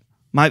quick.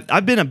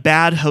 I've been a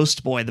bad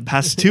host boy the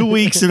past 2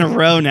 weeks in a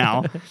row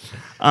now.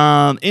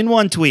 In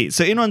one tweet.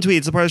 So in one tweet,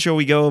 it's the part of the show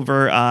we go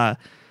over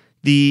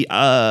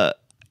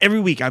every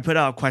week I put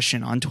out a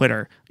question on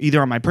Twitter, either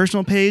on my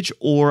personal page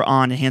or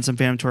on a Handsome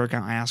Phantom Twitter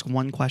account. I ask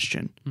one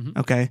question.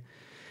 Okay.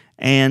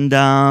 And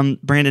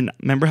Brandon,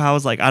 remember how I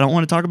was like, I don't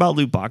want to talk about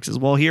loot boxes.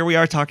 Well, here we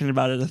are talking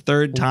about it a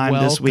third time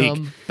this week.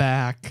 Welcome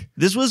back.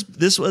 This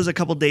was a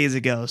couple days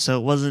ago, so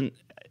it wasn't,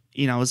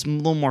 it was a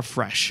little more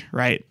fresh,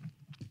 right?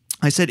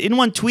 I said in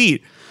one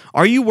tweet,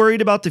 are you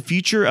worried about the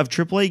future of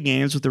AAA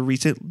games with the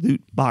recent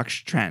loot box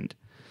trend?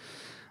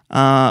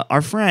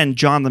 Our friend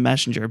John the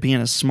Messenger, being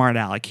a smart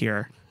aleck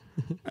here,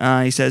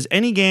 he says,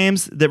 any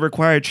games that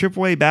require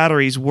AAA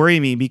batteries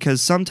worry me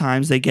because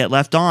sometimes they get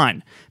left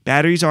on.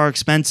 Batteries are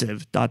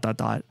expensive, ...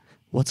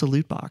 What's a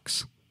loot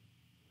box?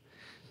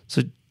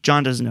 So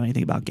John doesn't know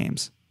anything about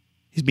games.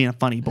 He's being a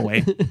funny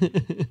boy.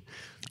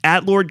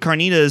 At Lord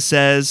Carnitas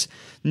says,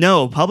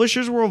 no,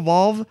 publishers will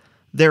evolve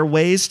their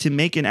ways to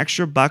make an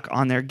extra buck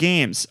on their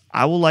games.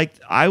 I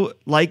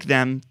like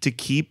them to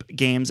keep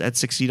games at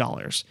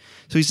 $60.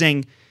 So he's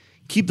saying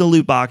keep the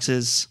loot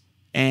boxes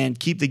and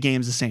keep the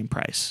games the same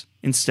price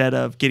instead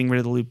of getting rid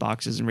of the loot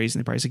boxes and raising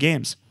the price of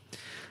games.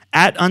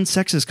 At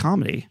Unsexist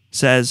Comedy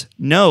says,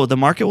 no, the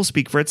market will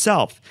speak for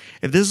itself.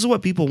 If this is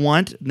what people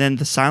want, then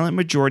the silent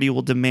majority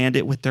will demand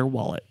it with their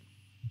wallet.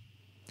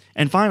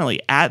 And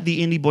finally, at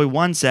the Indie Boy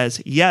 1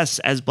 says, yes,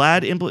 as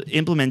bad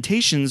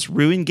implementations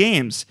ruin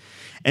games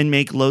and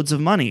make loads of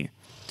money.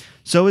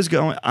 So is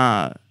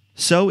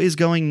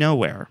going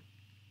nowhere.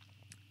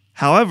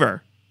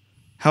 However,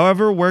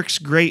 works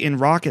great in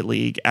Rocket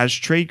League as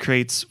trade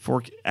crates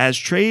for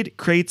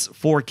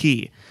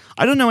key.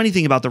 I don't know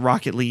anything about the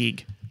Rocket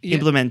League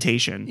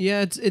implementation.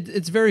 Yeah,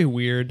 it's very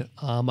weird.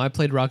 I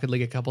played Rocket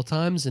League a couple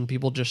times, and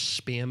people just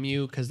spam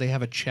you because they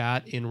have a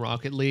chat in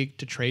Rocket League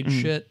to trade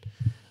shit.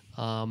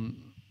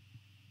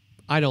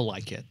 I don't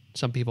like it.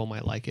 Some people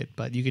might like it,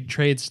 but you could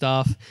trade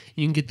stuff.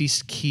 You can get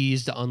these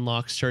keys to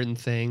unlock certain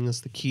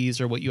things. The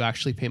keys are what you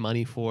actually pay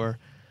money for.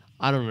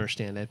 I don't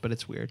understand it, but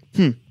it's weird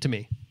to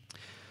me.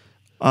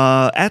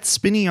 At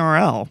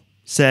SpinnyRL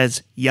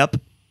says, yep,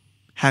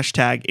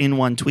 hashtag in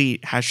one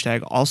tweet,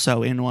 hashtag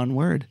also in one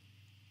word.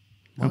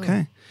 Wow.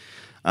 Okay.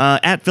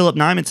 At Philip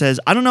Nyman says,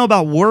 I don't know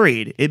about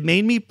worried. It's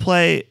made me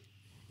play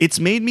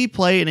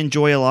and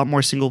enjoy a lot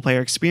more single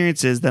player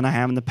experiences than I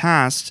have in the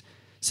past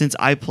since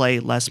I play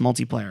less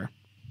multiplayer.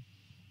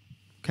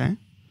 Okay.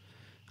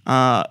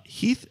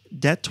 Heath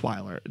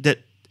Detweiler.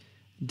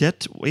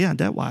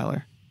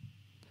 Detweiler.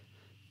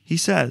 He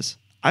says,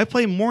 I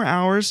play more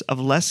hours of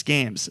less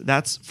games.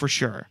 That's for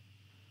sure.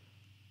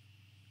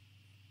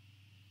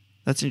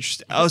 That's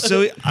interesting. Oh,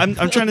 so I'm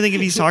trying to think if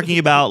he's talking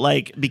about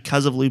like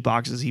because of loot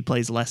boxes, he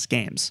plays less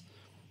games.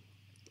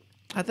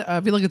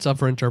 I feel like it's up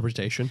for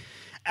interpretation.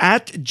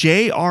 At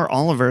J.R.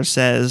 Oliver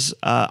says,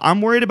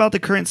 I'm worried about the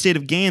current state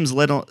of games,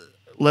 let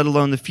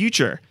alone the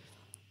future.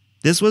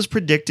 This was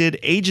predicted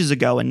ages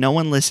ago and no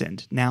one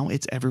listened. Now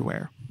it's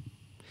everywhere.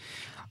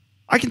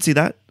 I can see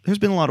that. There's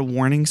been a lot of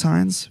warning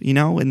signs, in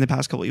the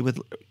past couple with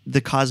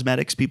the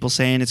cosmetics, people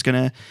saying it's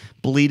going to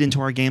bleed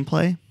into our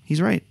gameplay.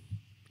 He's right.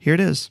 Here it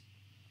is.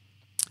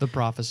 The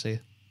prophecy.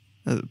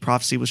 The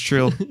prophecy was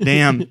true.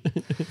 Damn.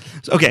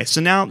 Okay,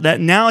 so now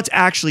it's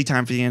actually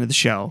time for the end of the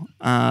show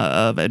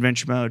of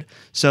Adventure Mode.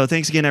 So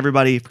thanks again,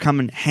 everybody, for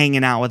coming,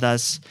 hanging out with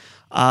us.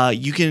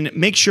 You can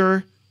make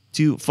sure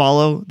to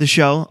follow the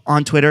show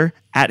on Twitter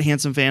at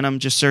Handsome Phantom.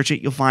 Just search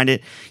it. You'll find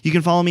it. You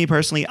can follow me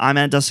personally. I'm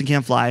at Dustin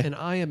Can't Fly. And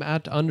I am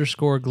at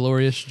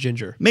 _Glorious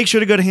Ginger. Make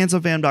sure to go to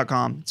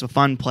handsomephantom.com. It's a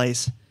fun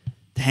place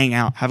to hang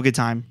out, have a good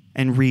time,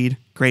 and read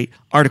great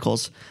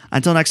articles.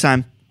 Until next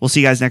time, we'll see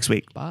you guys next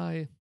week.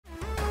 Bye.